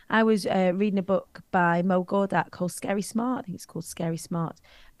 And I was reading a book by Mo Gordak called Scary Smart. I think it's called Scary Smart,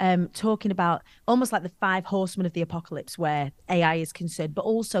 talking about almost like the 5 horsemen of the apocalypse where AI is concerned, but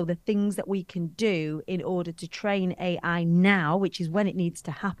also the things that we can do in order to train AI now, which is when it needs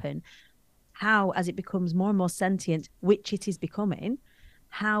to happen. How, as it becomes more and more sentient, which it is becoming,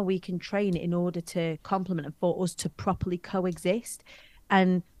 how we can train it in order to complement and for us to properly coexist.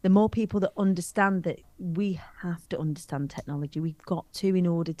 And the more people that understand that we have to understand technology, we've got to, in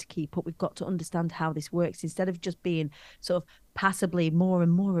order to keep up, we've got to understand how this works, instead of just being sort of passively more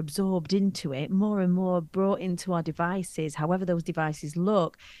and more absorbed into it, more and more brought into our devices, however those devices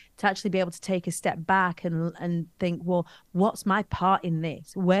look, to actually be able to take a step back and think, well, what's my part in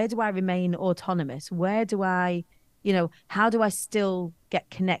this? Where do I remain autonomous? Where do I, how do I still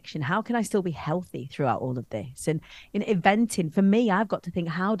get connection? How can I still be healthy throughout all of this? And in eventing, for me, I've got to think,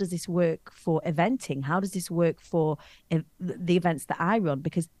 how does this work for eventing? How does this work for the events that I run?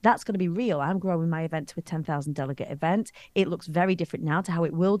 Because that's going to be real. I'm growing my event to a 10,000 delegate event. It looks very different now to how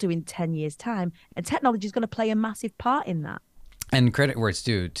it will do in 10 years' time. And technology is going to play a massive part in that. And credit where it's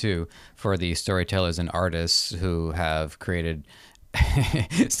due, too, for the storytellers and artists who have created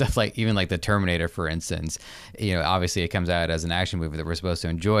stuff like even like the Terminator, for instance. Obviously it comes out as an action movie that we're supposed to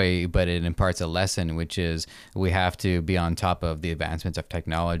enjoy, but it imparts a lesson, which is we have to be on top of the advancements of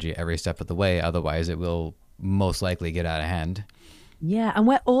technology every step of the way. Otherwise, it will most likely get out of hand. Yeah, and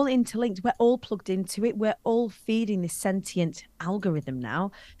we're all interlinked. We're all plugged into it. We're all feeding this sentient algorithm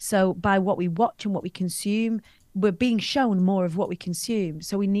now. So by what we watch and what we consume, we're being shown more of what we consume.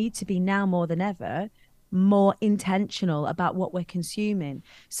 So we need to be now more than ever more intentional about what we're consuming.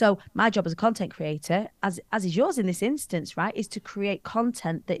 So my job as a content creator, as is yours in this instance, right, is to create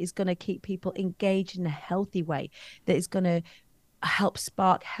content that is going to keep people engaged in a healthy way, that is going to help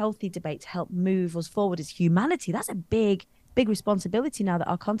spark healthy debates, help move us forward as humanity. That's a big responsibility now that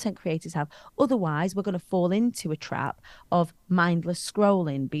our content creators have. Otherwise, we're going to fall into a trap of mindless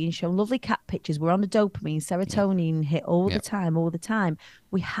scrolling, being shown lovely cat pictures. We're on a dopamine, serotonin hit all the time.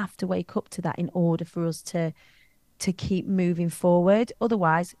 We have to wake up to that in order for us to keep moving forward.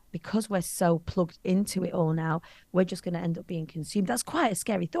 Otherwise, because we're so plugged into it all now, we're just going to end up being consumed. That's quite a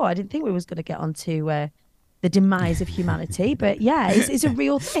scary thought. I didn't think we was going to get onto the demise of humanity, but yeah, it's a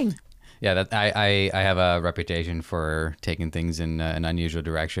real thing. Yeah, that I have a reputation for taking things in unusual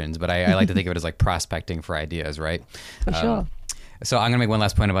directions, but I like to think of it as like prospecting for ideas, right? For sure. So I'm gonna make one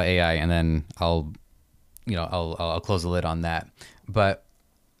last point about AI, and then I'll close the lid on that. But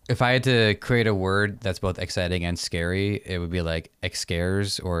if I had to create a word that's both exciting and scary, it would be like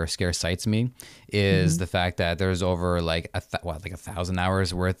scares or scare sights me. Is the fact that there's over like 1,000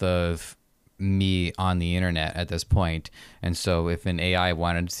 hours worth of me on the internet at this point. And so if an AI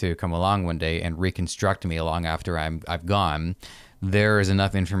wanted to come along one day and reconstruct me long after I've gone, there is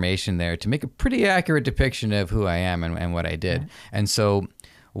enough information there to make a pretty accurate depiction of who I am and what I did. And so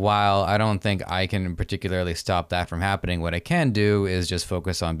while I don't think I can particularly stop that from happening, what I can do is just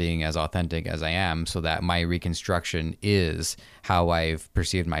focus on being as authentic as I am, so that my reconstruction is how I've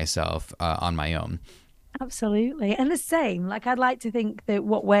perceived myself on my own. Absolutely. And the same, like I'd like to think that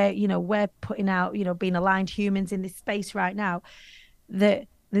what we're putting out, being aligned humans in this space right now, that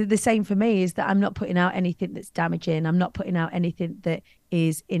the same for me is that I'm not putting out anything that's damaging. I'm not putting out anything that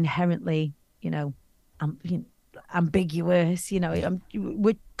is inherently, ambiguous.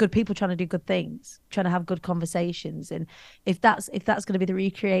 We're good people trying to do good things, trying to have good conversations. And if that's going to be the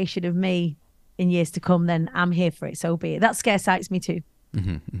recreation of me in years to come, then I'm here for it. So be it. That scare sights me too.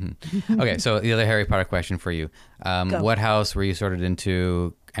 Okay, so the other Harry Potter question for you. What house were you sorted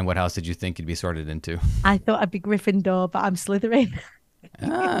into, and what house did you think you'd be sorted into? I thought I'd be Gryffindor, but I'm Slytherin.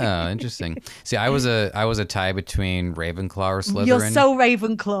 Oh, interesting. See, I was a tie between Ravenclaw or You're Slytherin. so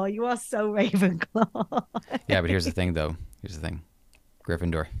Ravenclaw. You are so Ravenclaw. Yeah, but here's the thing, though. Here's the thing.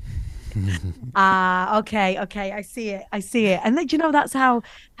 Gryffindor. Ah, okay, okay. I see it. I see it. And then you know that's how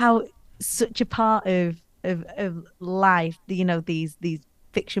such a part of life, these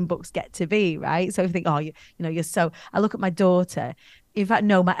fiction books get to be, right? So I think, oh, you're so. I look at my daughter. In fact,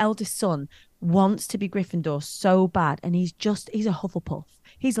 no, my eldest son wants to be Gryffindor so bad, and he's a Hufflepuff.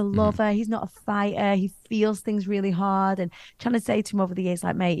 He's a Hmm. lover. He's not a fighter. He feels things really hard. And trying to say to him over the years,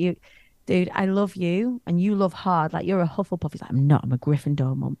 like, mate, dude, I love you and you love hard. Like you're a Hufflepuff. He's like, I'm not. I'm a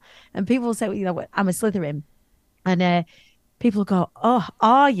Gryffindor, mum. And people will say, well, I'm a Slytherin. And people go, oh,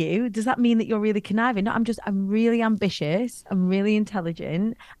 are you? Does that mean that you're really conniving? No, I'm really ambitious. I'm really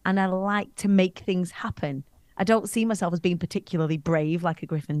intelligent. And I like to make things happen. I don't see myself as being particularly brave like a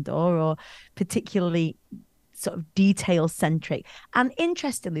Gryffindor or particularly sort of detail centric. And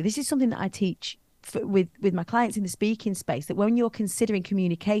interestingly, this is something that I teach with my clients in the speaking space, that when you're considering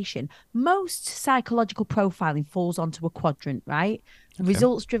communication, most psychological profiling falls onto a quadrant, right? Okay.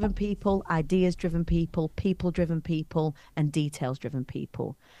 Results driven people, ideas driven people driven people, and details driven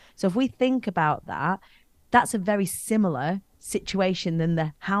people. So if we think about that, that's a very similar situation than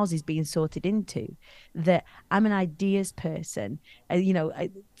the houses being sorted into. That I'm an ideas person,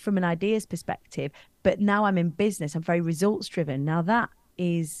 from an ideas perspective, but now I'm in business, I'm very results driven. Now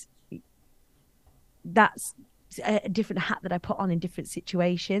that's a different hat that I put on in different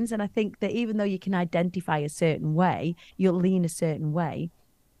situations. And I think that even though you can identify a certain way, you'll lean a certain way,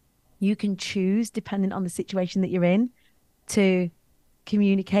 you can choose, depending on the situation that you're in, to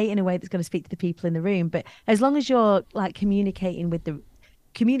communicate in a way that's going to speak to the people in the room. But as long as you're like communicate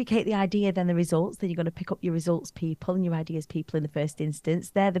the idea, then the results, then you're going to pick up your results people and your ideas people in the first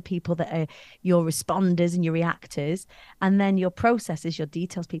instance. They're the people that are your responders and your reactors. And then your processors, your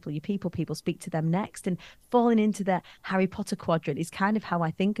details people, your people speak to them next. And falling into the Harry Potter quadrant is kind of how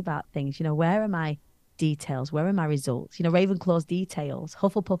I think about things. Where are my details? Where are my results? Ravenclaw's details,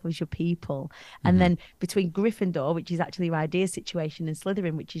 Hufflepuff is your people. And Hmm. then between Gryffindor, which is actually your idea situation, and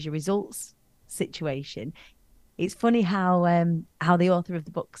Slytherin, which is your results situation, it's funny how the author of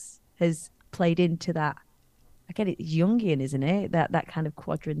the books has played into that. Again, it's Jungian, isn't it? That kind of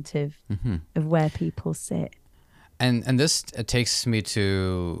quadrant Hmm. of where people sit. And this takes me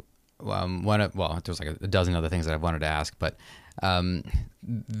to there's like a dozen other things that I wanted to ask, but um,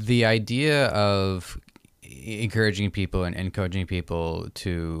 the idea of encouraging people and coaching people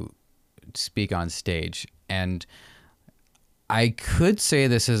to speak on stage. And I could say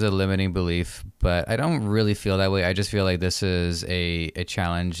this is a limiting belief, but I don't really feel that way. I just feel like this is a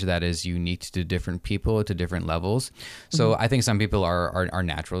challenge that is unique to different people to different levels. So Mhm. I think some people are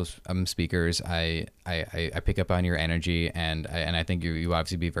natural speakers. I pick up on your energy, and I think you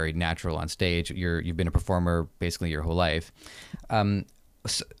obviously be very natural on stage. You've been a performer basically your whole life.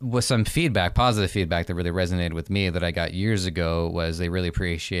 With some feedback, positive feedback that really resonated with me that I got years ago was they really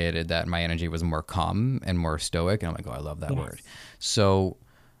appreciated that my energy was more calm and more stoic. And I'm like, oh, I love that word. Yes. So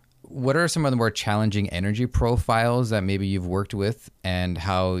what are some of the more challenging energy profiles that maybe you've worked with, and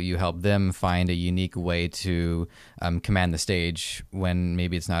how you help them find a unique way to command the stage when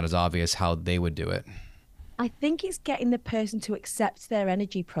maybe it's not as obvious how they would do it? I think it's getting the person to accept their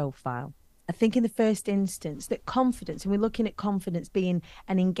energy profile. I think in the first instance that confidence, and we're looking at confidence being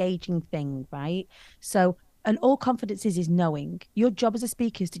an engaging thing, right? So, and all confidence is knowing. Your job as a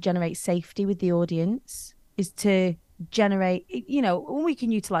speaker is to generate safety with the audience, is to generate, we can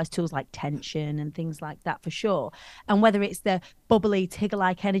utilize tools like tension and things like that for sure. And whether it's the bubbly, tigger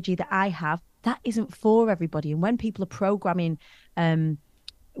like energy that I have, that isn't for everybody. And when people are programming,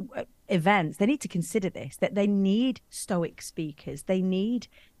 events, they need to consider this, that they need stoic speakers, they need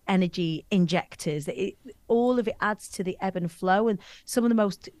energy injectors. All of it adds to the ebb and flow. And some of the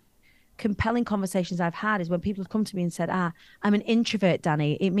most compelling conversations I've had is when people have come to me and said, I'm an introvert,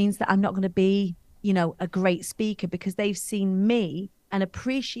 Dani. It means that I'm not going to be, a great speaker, because they've seen me and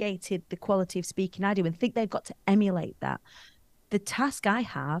appreciated the quality of speaking I do and think they've got to emulate that. The task I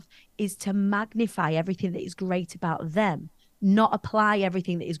have is to magnify everything that is great about them, not apply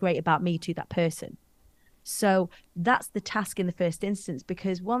everything that is great about me to that person. So that's the task in the first instance,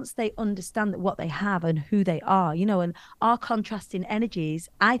 because once they understand that what they have and who they are, and our contrasting energies,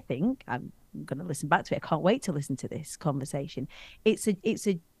 I think I'm going to listen back to it. I can't wait to listen to this conversation. It's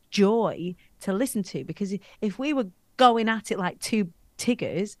a joy to listen to, because if we were going at it like two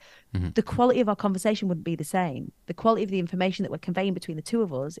Tiggers, Hmm. the quality of our conversation wouldn't be the same. The quality of the information that we're conveying between the two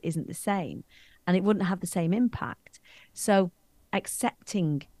of us isn't the same, and it wouldn't have the same impact. So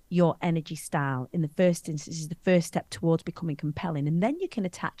accepting your energy style in the first instance is the first step towards becoming compelling. And then you can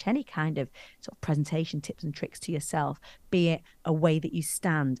attach any kind of sort of presentation tips and tricks to yourself, be it a way that you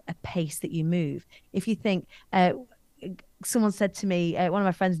stand, a pace that you move. If you think, someone said to me, one of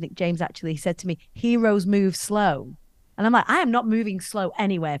my friends, Nick James, actually said to me, heroes move slow. And I'm like, I am not moving slow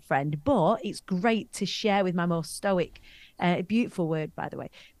anywhere, friend, but it's great to share with my more stoic, beautiful word, by the way,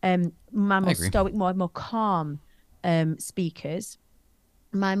 my I more agree. stoic, more calm speakers,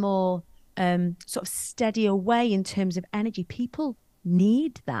 my more sort of steadier way in terms of energy. People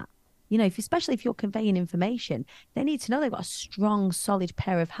need that. You know, especially if you're conveying information, they need to know they've got a strong, solid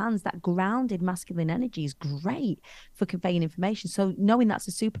pair of hands. That grounded masculine energy is great for conveying information. So knowing that's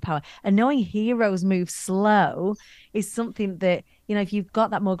a superpower and knowing heroes move slow is something that, you know, if you've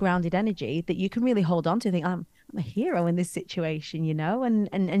got that more grounded energy that you can really hold on to, think, I'm a hero in this situation, you know,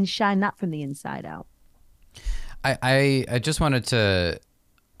 and shine that from the inside out. I just wanted to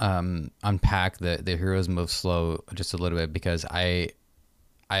unpack the heroes move slow just a little bit, because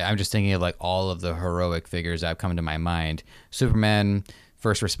I'm just thinking of like all of the heroic figures that have come to my mind. Superman,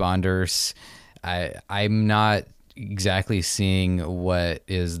 first responders. I'm not exactly seeing what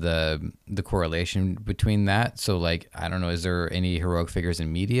is the correlation between that. So like, I don't know, is there any heroic figures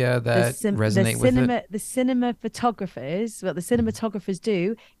in media that resonate with it? The cinema photographers, what the cinematographers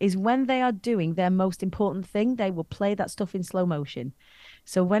do is when they are doing their most important thing, they will play that stuff in slow motion.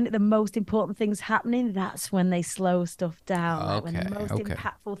 So when the most important thing's happening, that's when they slow stuff down. Like when the Okay, most okay.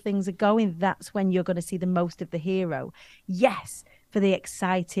 impactful things are going, that's when you're going to see the most of the hero. Yes, for the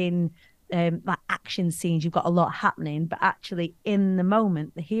exciting like action scenes, you've got a lot happening, but actually in the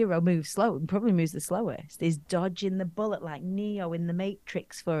moment, the hero moves slow and probably moves the slowest. Is dodging the bullet like Neo in the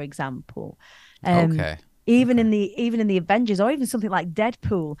Matrix, for example. Um, Okay. even Okay. in the Avengers, or even something like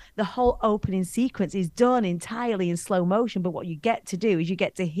Deadpool, the whole opening sequence is done entirely in slow motion. But what you get to do is you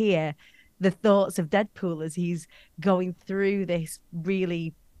get to hear the thoughts of Deadpool as he's going through this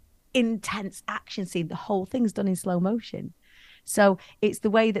really intense action scene. The whole thing's done in slow motion. So it's the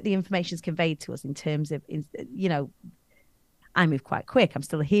way that the information is conveyed to us in terms of, you know, I move quite quick. I'm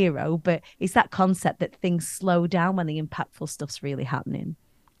still a hero, but it's that concept that things slow down when the impactful stuff's really happening.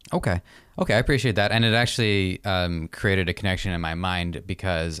 Okay. Okay. I appreciate that. And it actually created a connection in my mind,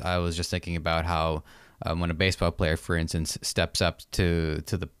 because I was just thinking about how when a baseball player, for instance, steps up to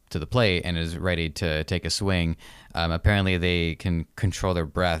the plate and is ready to take a swing, apparently they can control their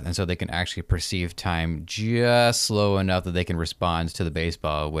breath, and so they can actually perceive time just slow enough that they can respond to the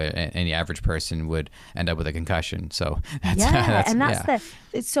baseball, where any average person would end up with a concussion. So that's Yeah, that's and that's yeah.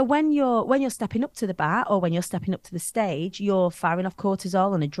 the so when you're stepping up to the bat or when you're stepping up to the stage, you're firing off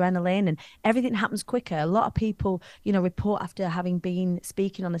cortisol and adrenaline, and everything happens quicker. A lot of people, you know, report after having been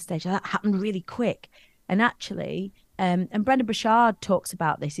speaking on the stage that happened really quick, and actually, and Brendan Burchard talks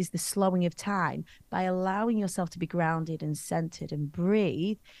about this, is the slowing of time by allowing yourself to be grounded and centered and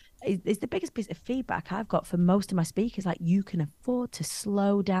breathe. Is the biggest piece of feedback I've got for most of my speakers. Like, you can afford to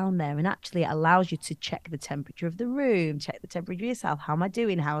slow down there, and actually it allows you to check the temperature of the room, check the temperature of yourself. How am I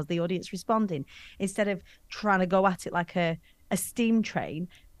doing? How's the audience responding? Instead of trying to go at it like a steam train,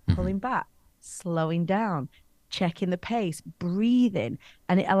 Mhm. pulling back, slowing down, checking the pace, breathing,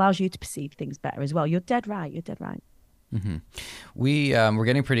 and it allows you to perceive things better as well. You're dead right. You're dead right. Hmm. We're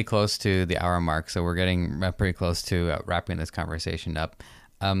getting pretty close to the hour mark, so we're getting pretty close to wrapping this conversation up.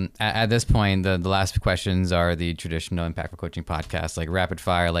 At this point, the last questions are the traditional impactful coaching podcast, like rapid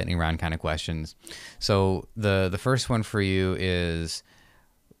fire, lightning round kind of questions. So the first one for you is,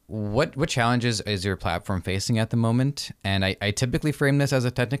 what challenges is your platform facing at the moment? And I typically frame this as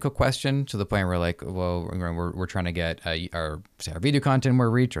a technical question, to the point where, like, well, we're trying to get our video content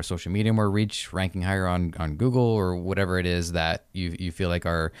more reach, our social media more reach, ranking higher on Google, or whatever it is that you feel like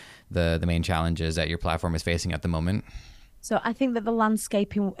are the main challenges that your platform is facing at the moment. So I think that the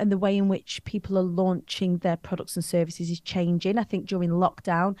landscape and the way in which people are launching their products and services is changing. I think during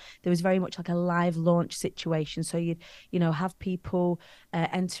lockdown, there was very much like a live launch situation. So you'd, you know, have people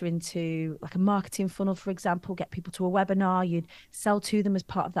enter into like a marketing funnel, for example, get people to a webinar. You'd sell to them as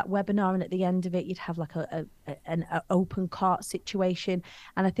part of that webinar, and at the end of it, you'd have like an open cart situation.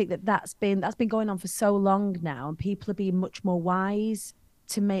 And I think that that's been going on for so long now, and people are being much more wise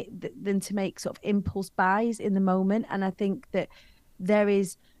to make sort of impulse buys in the moment. And I think that there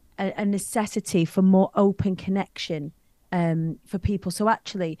is a necessity for more open connection for people. So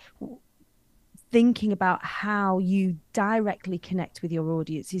actually thinking about how you directly connect with your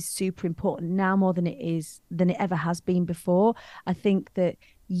audience is super important now, more than it ever has been before. I think that,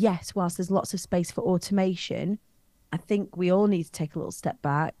 yes, whilst there's lots of space for automation, I think we all need to take a little step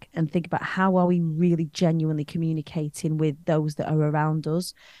back and think about how are we really genuinely communicating with those that are around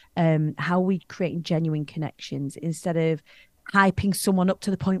us? How are we creating genuine connections instead of hyping someone up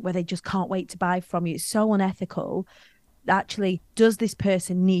to the point where they just can't wait to buy from you? It's so unethical. Actually, does this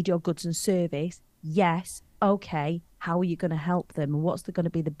person need your goods and service? Yes. Okay. How are you going to help them? And what's going to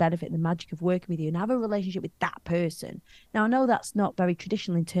be the benefit and the magic of working with you and have a relationship with that person? Now, I know that's not very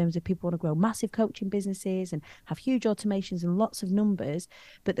traditional in terms of people want to grow massive coaching businesses and have huge automations and lots of numbers,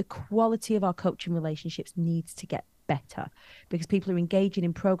 but the quality of our coaching relationships needs to get better because people are engaging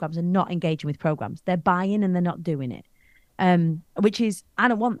in programs and not engaging with programs. They're buying and they're not doing it. Which is, I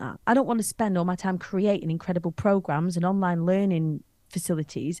don't want that. I don't want to spend all my time creating incredible programs and online learning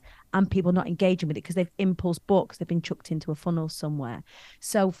facilities and people not engaging with it because they've impulse bought because they've been chucked into a funnel somewhere.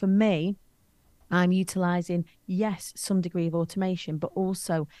 So for me, I'm utilizing, yes, some degree of automation, but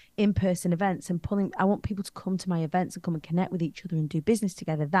also in-person events and pulling. I want people to come to my events and come and connect with each other and do business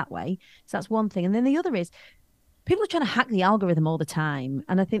together that way. So that's one thing. And then the other is people are trying to hack the algorithm all the time.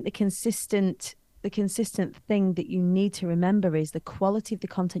 And I think the consistent thing that you need to remember is the quality of the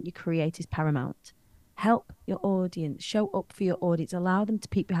content you create is paramount. Help your audience, show up for your audience, allow them to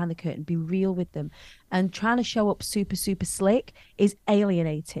peek behind the curtain, be real with them. And trying to show up super, super slick is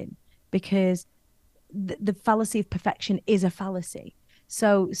alienating because the fallacy of perfection is a fallacy.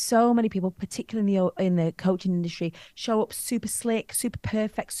 So many people, particularly in the coaching industry, show up super slick, super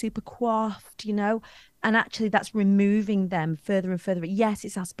perfect, super coiffed, and actually that's removing them further and further. Yes,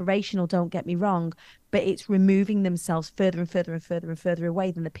 it's aspirational, don't get me wrong, but it's removing themselves further and further and further and further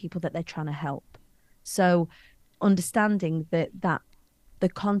away than the people that they're trying to help. So understanding that the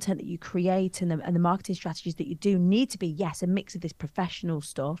content that you create and the marketing strategies that you do need to be, yes, a mix of this professional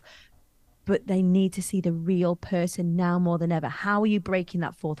stuff, but they need to see the real person now more than ever. How are you breaking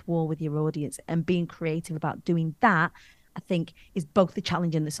that fourth wall with your audience and being creative about doing that? I think is both the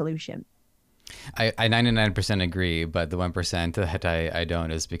challenge and the solution. I 99% agree, but the 1% that I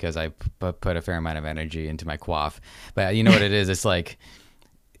don't is because I put a fair amount of energy into my quaff. But you know what it is? It's like,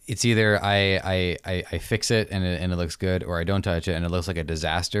 it's either I fix it and it looks good, or I don't touch it and it looks like a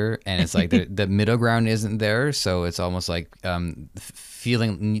disaster. And it's like the middle ground isn't there. So it's almost like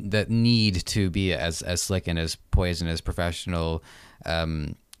feeling that need to be as slick and as poised and as professional,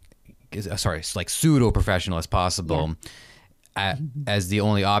 like pseudo professional as possible. Yeah. As the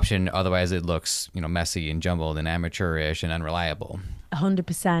only option. Otherwise it looks, messy and jumbled and amateurish and unreliable.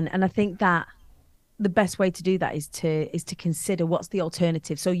 100%. And I think that the best way to do that is to consider what's the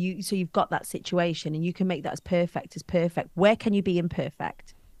alternative. So you've got that situation and you can make that as perfect as perfect. Where can you be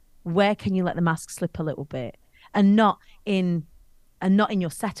imperfect? Where can you let the mask slip a little bit? And not in your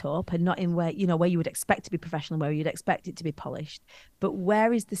setup and not in where you would expect to be professional, where you'd expect it to be polished, but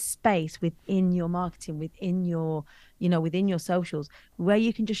where is the space within your marketing, within your socials, where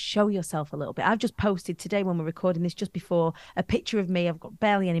you can just show yourself a little bit. I've just posted today when we're recording this, just before, a picture of me. I've got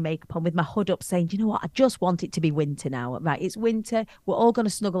barely any makeup on with my hood up saying, you know what? I just want it to be winter now, right? It's winter. We're all going to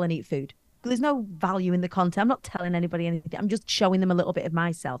snuggle and eat food. There's no value in the content. I'm not telling anybody anything. I'm just showing them a little bit of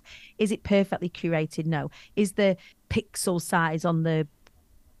myself. Is it perfectly curated? No. Is the pixel size on the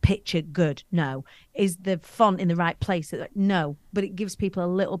picture good? No. Is the font in the right place? No. But it gives people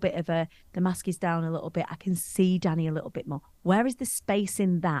a little bit of the mask is down a little bit. I can see Dani a little bit more. Where is the space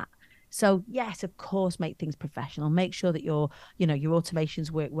in that? So yes, of course, make things professional. Make sure that your automations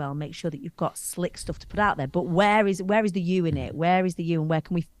work well. Make sure that you've got slick stuff to put out there. But where is the you in it? Where is the you, and where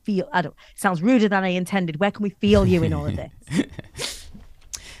can we feel? It sounds ruder than I intended. Where can we feel you in all of this?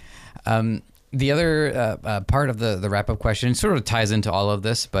 The other part of the wrap-up question sort of ties into all of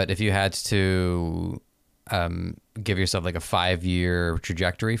this, but if you had to give yourself like a 5-year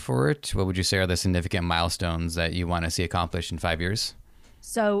trajectory for it, what would you say are the significant milestones that you want to see accomplished in 5 years?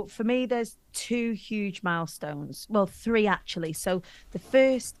 So for me, there's 2 huge milestones. Well, 3 actually. So the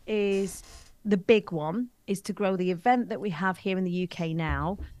first is, the big one is to grow the event that we have here in the UK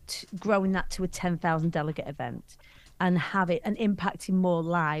now, growing that to a 10,000 delegate event and have it and impacting more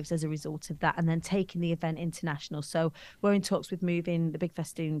lives as a result of that, and then taking the event international. So we're in talks with moving the Big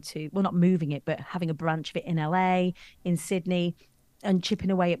Festoon not moving it, but having a branch of it in LA, in Sydney, and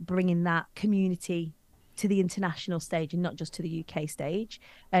chipping away at bringing that community to the international stage and not just to the UK stage,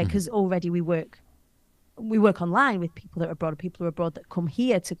 because already we work online with people that are abroad that come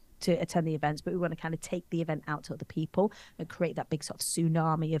here to attend the events, but we want to kind of take the event out to other people and create that big sort of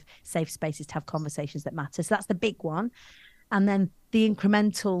tsunami of safe spaces to have conversations that matter. So that's the big one. And then the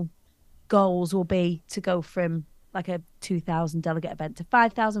incremental goals will be to go from like a 2,000 delegate event to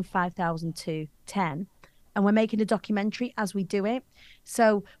 5,000 to 10. and we're making a documentary as we do it.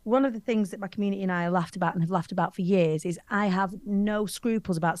 So one of the things that my community and I have laughed about and have laughed about for years is I have no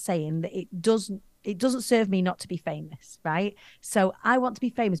scruples about saying that it doesn't serve me not to be famous, right? So I want to be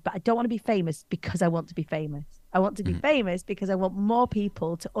famous, but I don't want to be famous because I want to be famous. I want to be famous because I want more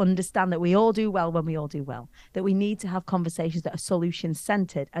people to understand that we all do well when we all do well, that we need to have conversations that are solution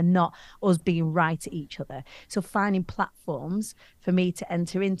centered and not us being right at each other. So finding platforms for me to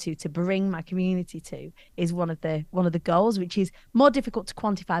enter into, to bring my community to, is one of the goals, which is more difficult to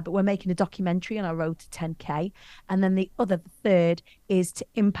quantify, but we're making a documentary on our road to 10K. And then the third is to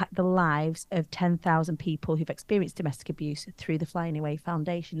impact the lives of 10,000 people who've experienced domestic abuse through the Flying Away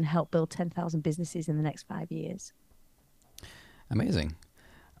Foundation and help build 10,000 businesses in the next 5 years. Amazing.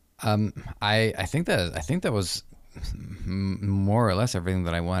 I think that was more or less everything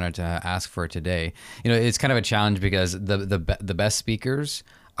that I wanted to ask for today. It's kind of a challenge because the best speakers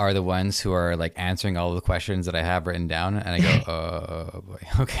are the ones who are like answering all of the questions that I have written down, and I go, oh boy,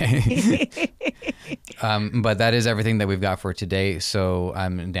 okay. But that is everything that we've got for today. So,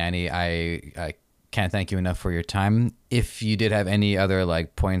 Dani, I can't thank you enough for your time. If you did have any other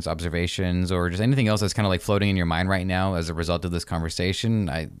like points, observations, or just anything else that's kind of like floating in your mind right now as a result of this conversation,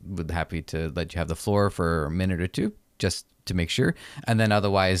 I would be happy to let you have the floor for a minute or two, just to make sure. And then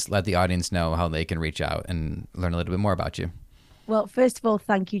otherwise, let the audience know how they can reach out and learn a little bit more about you. Well, first of all,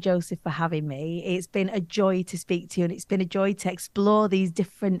 thank you, Joseph, for having me. It's been a joy to speak to you, and it's been a joy to explore these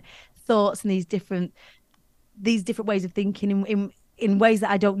different thoughts and these different ways of thinking in ways that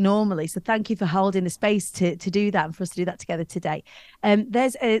I don't normally. So thank you for holding the space to do that and for us to do that together today.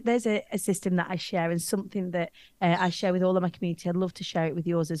 There's a system that I share, and something that I share with all of my community. I'd love to share it with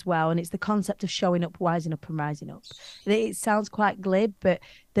yours as well. And it's the concept of showing up, wising up, and rising up. It sounds quite glib, but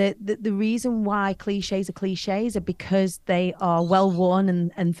the reason why cliches are because they are well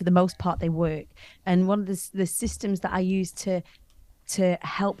worn, and for the most part they work. And one of the systems that I use to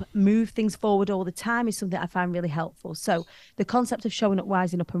help move things forward all the time is something I find really helpful. So the concept of showing up,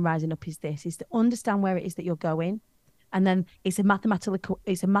 wising up, and rising up is to understand where it is that you're going. And then it's a mathematical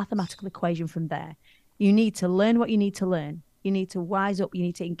equation from there. You need to learn what you need to learn. You need to wise up. You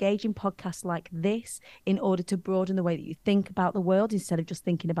need to engage in podcasts like this in order to broaden the way that you think about the world, instead of just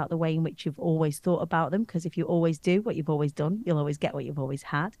thinking about the way in which you've always thought about them. Because if you always do what you've always done, you'll always get what you've always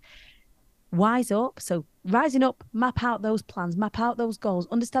had. Wise up. So rising up, map out those plans, map out those goals,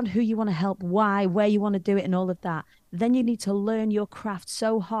 understand who you want to help, why, where you want to do it, and all of that. Then you need to learn your craft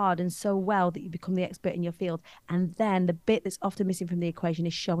so hard and so well that you become the expert in your field. And then the bit that's often missing from the equation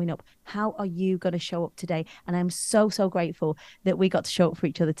is showing up. How are you going to show up today? And I'm so grateful that we got to show up for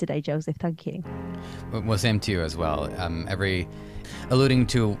each other today, Joseph. Thank you. Well, same to you as well. Alluding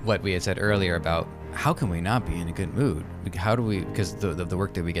to what we had said earlier about how can we not be in a good mood? How do we, because the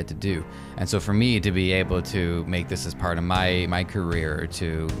work that we get to do. And so for me to be able to make this as part of my career,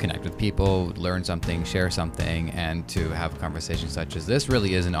 to connect with people, learn something, share something, and to have conversations such as this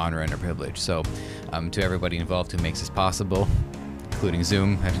really is an honor and a privilege. So to everybody involved who makes this possible, including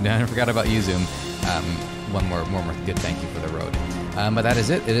Zoom, I forgot about you, Zoom, one more good thank you for the road. But that is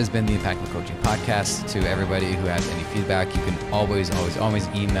it. It has been the Impactful Coaching Podcast. To everybody who has any feedback, you can always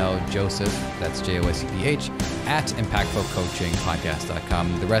email Joseph, that's JOSEPH, at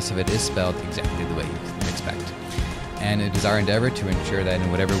impactfulcoachingpodcast.com. The rest of it is spelled exactly the way you expect. And it is our endeavor to ensure that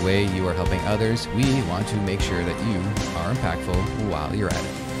in whatever way you are helping others, we want to make sure that you are impactful while you're at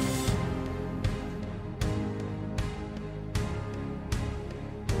it.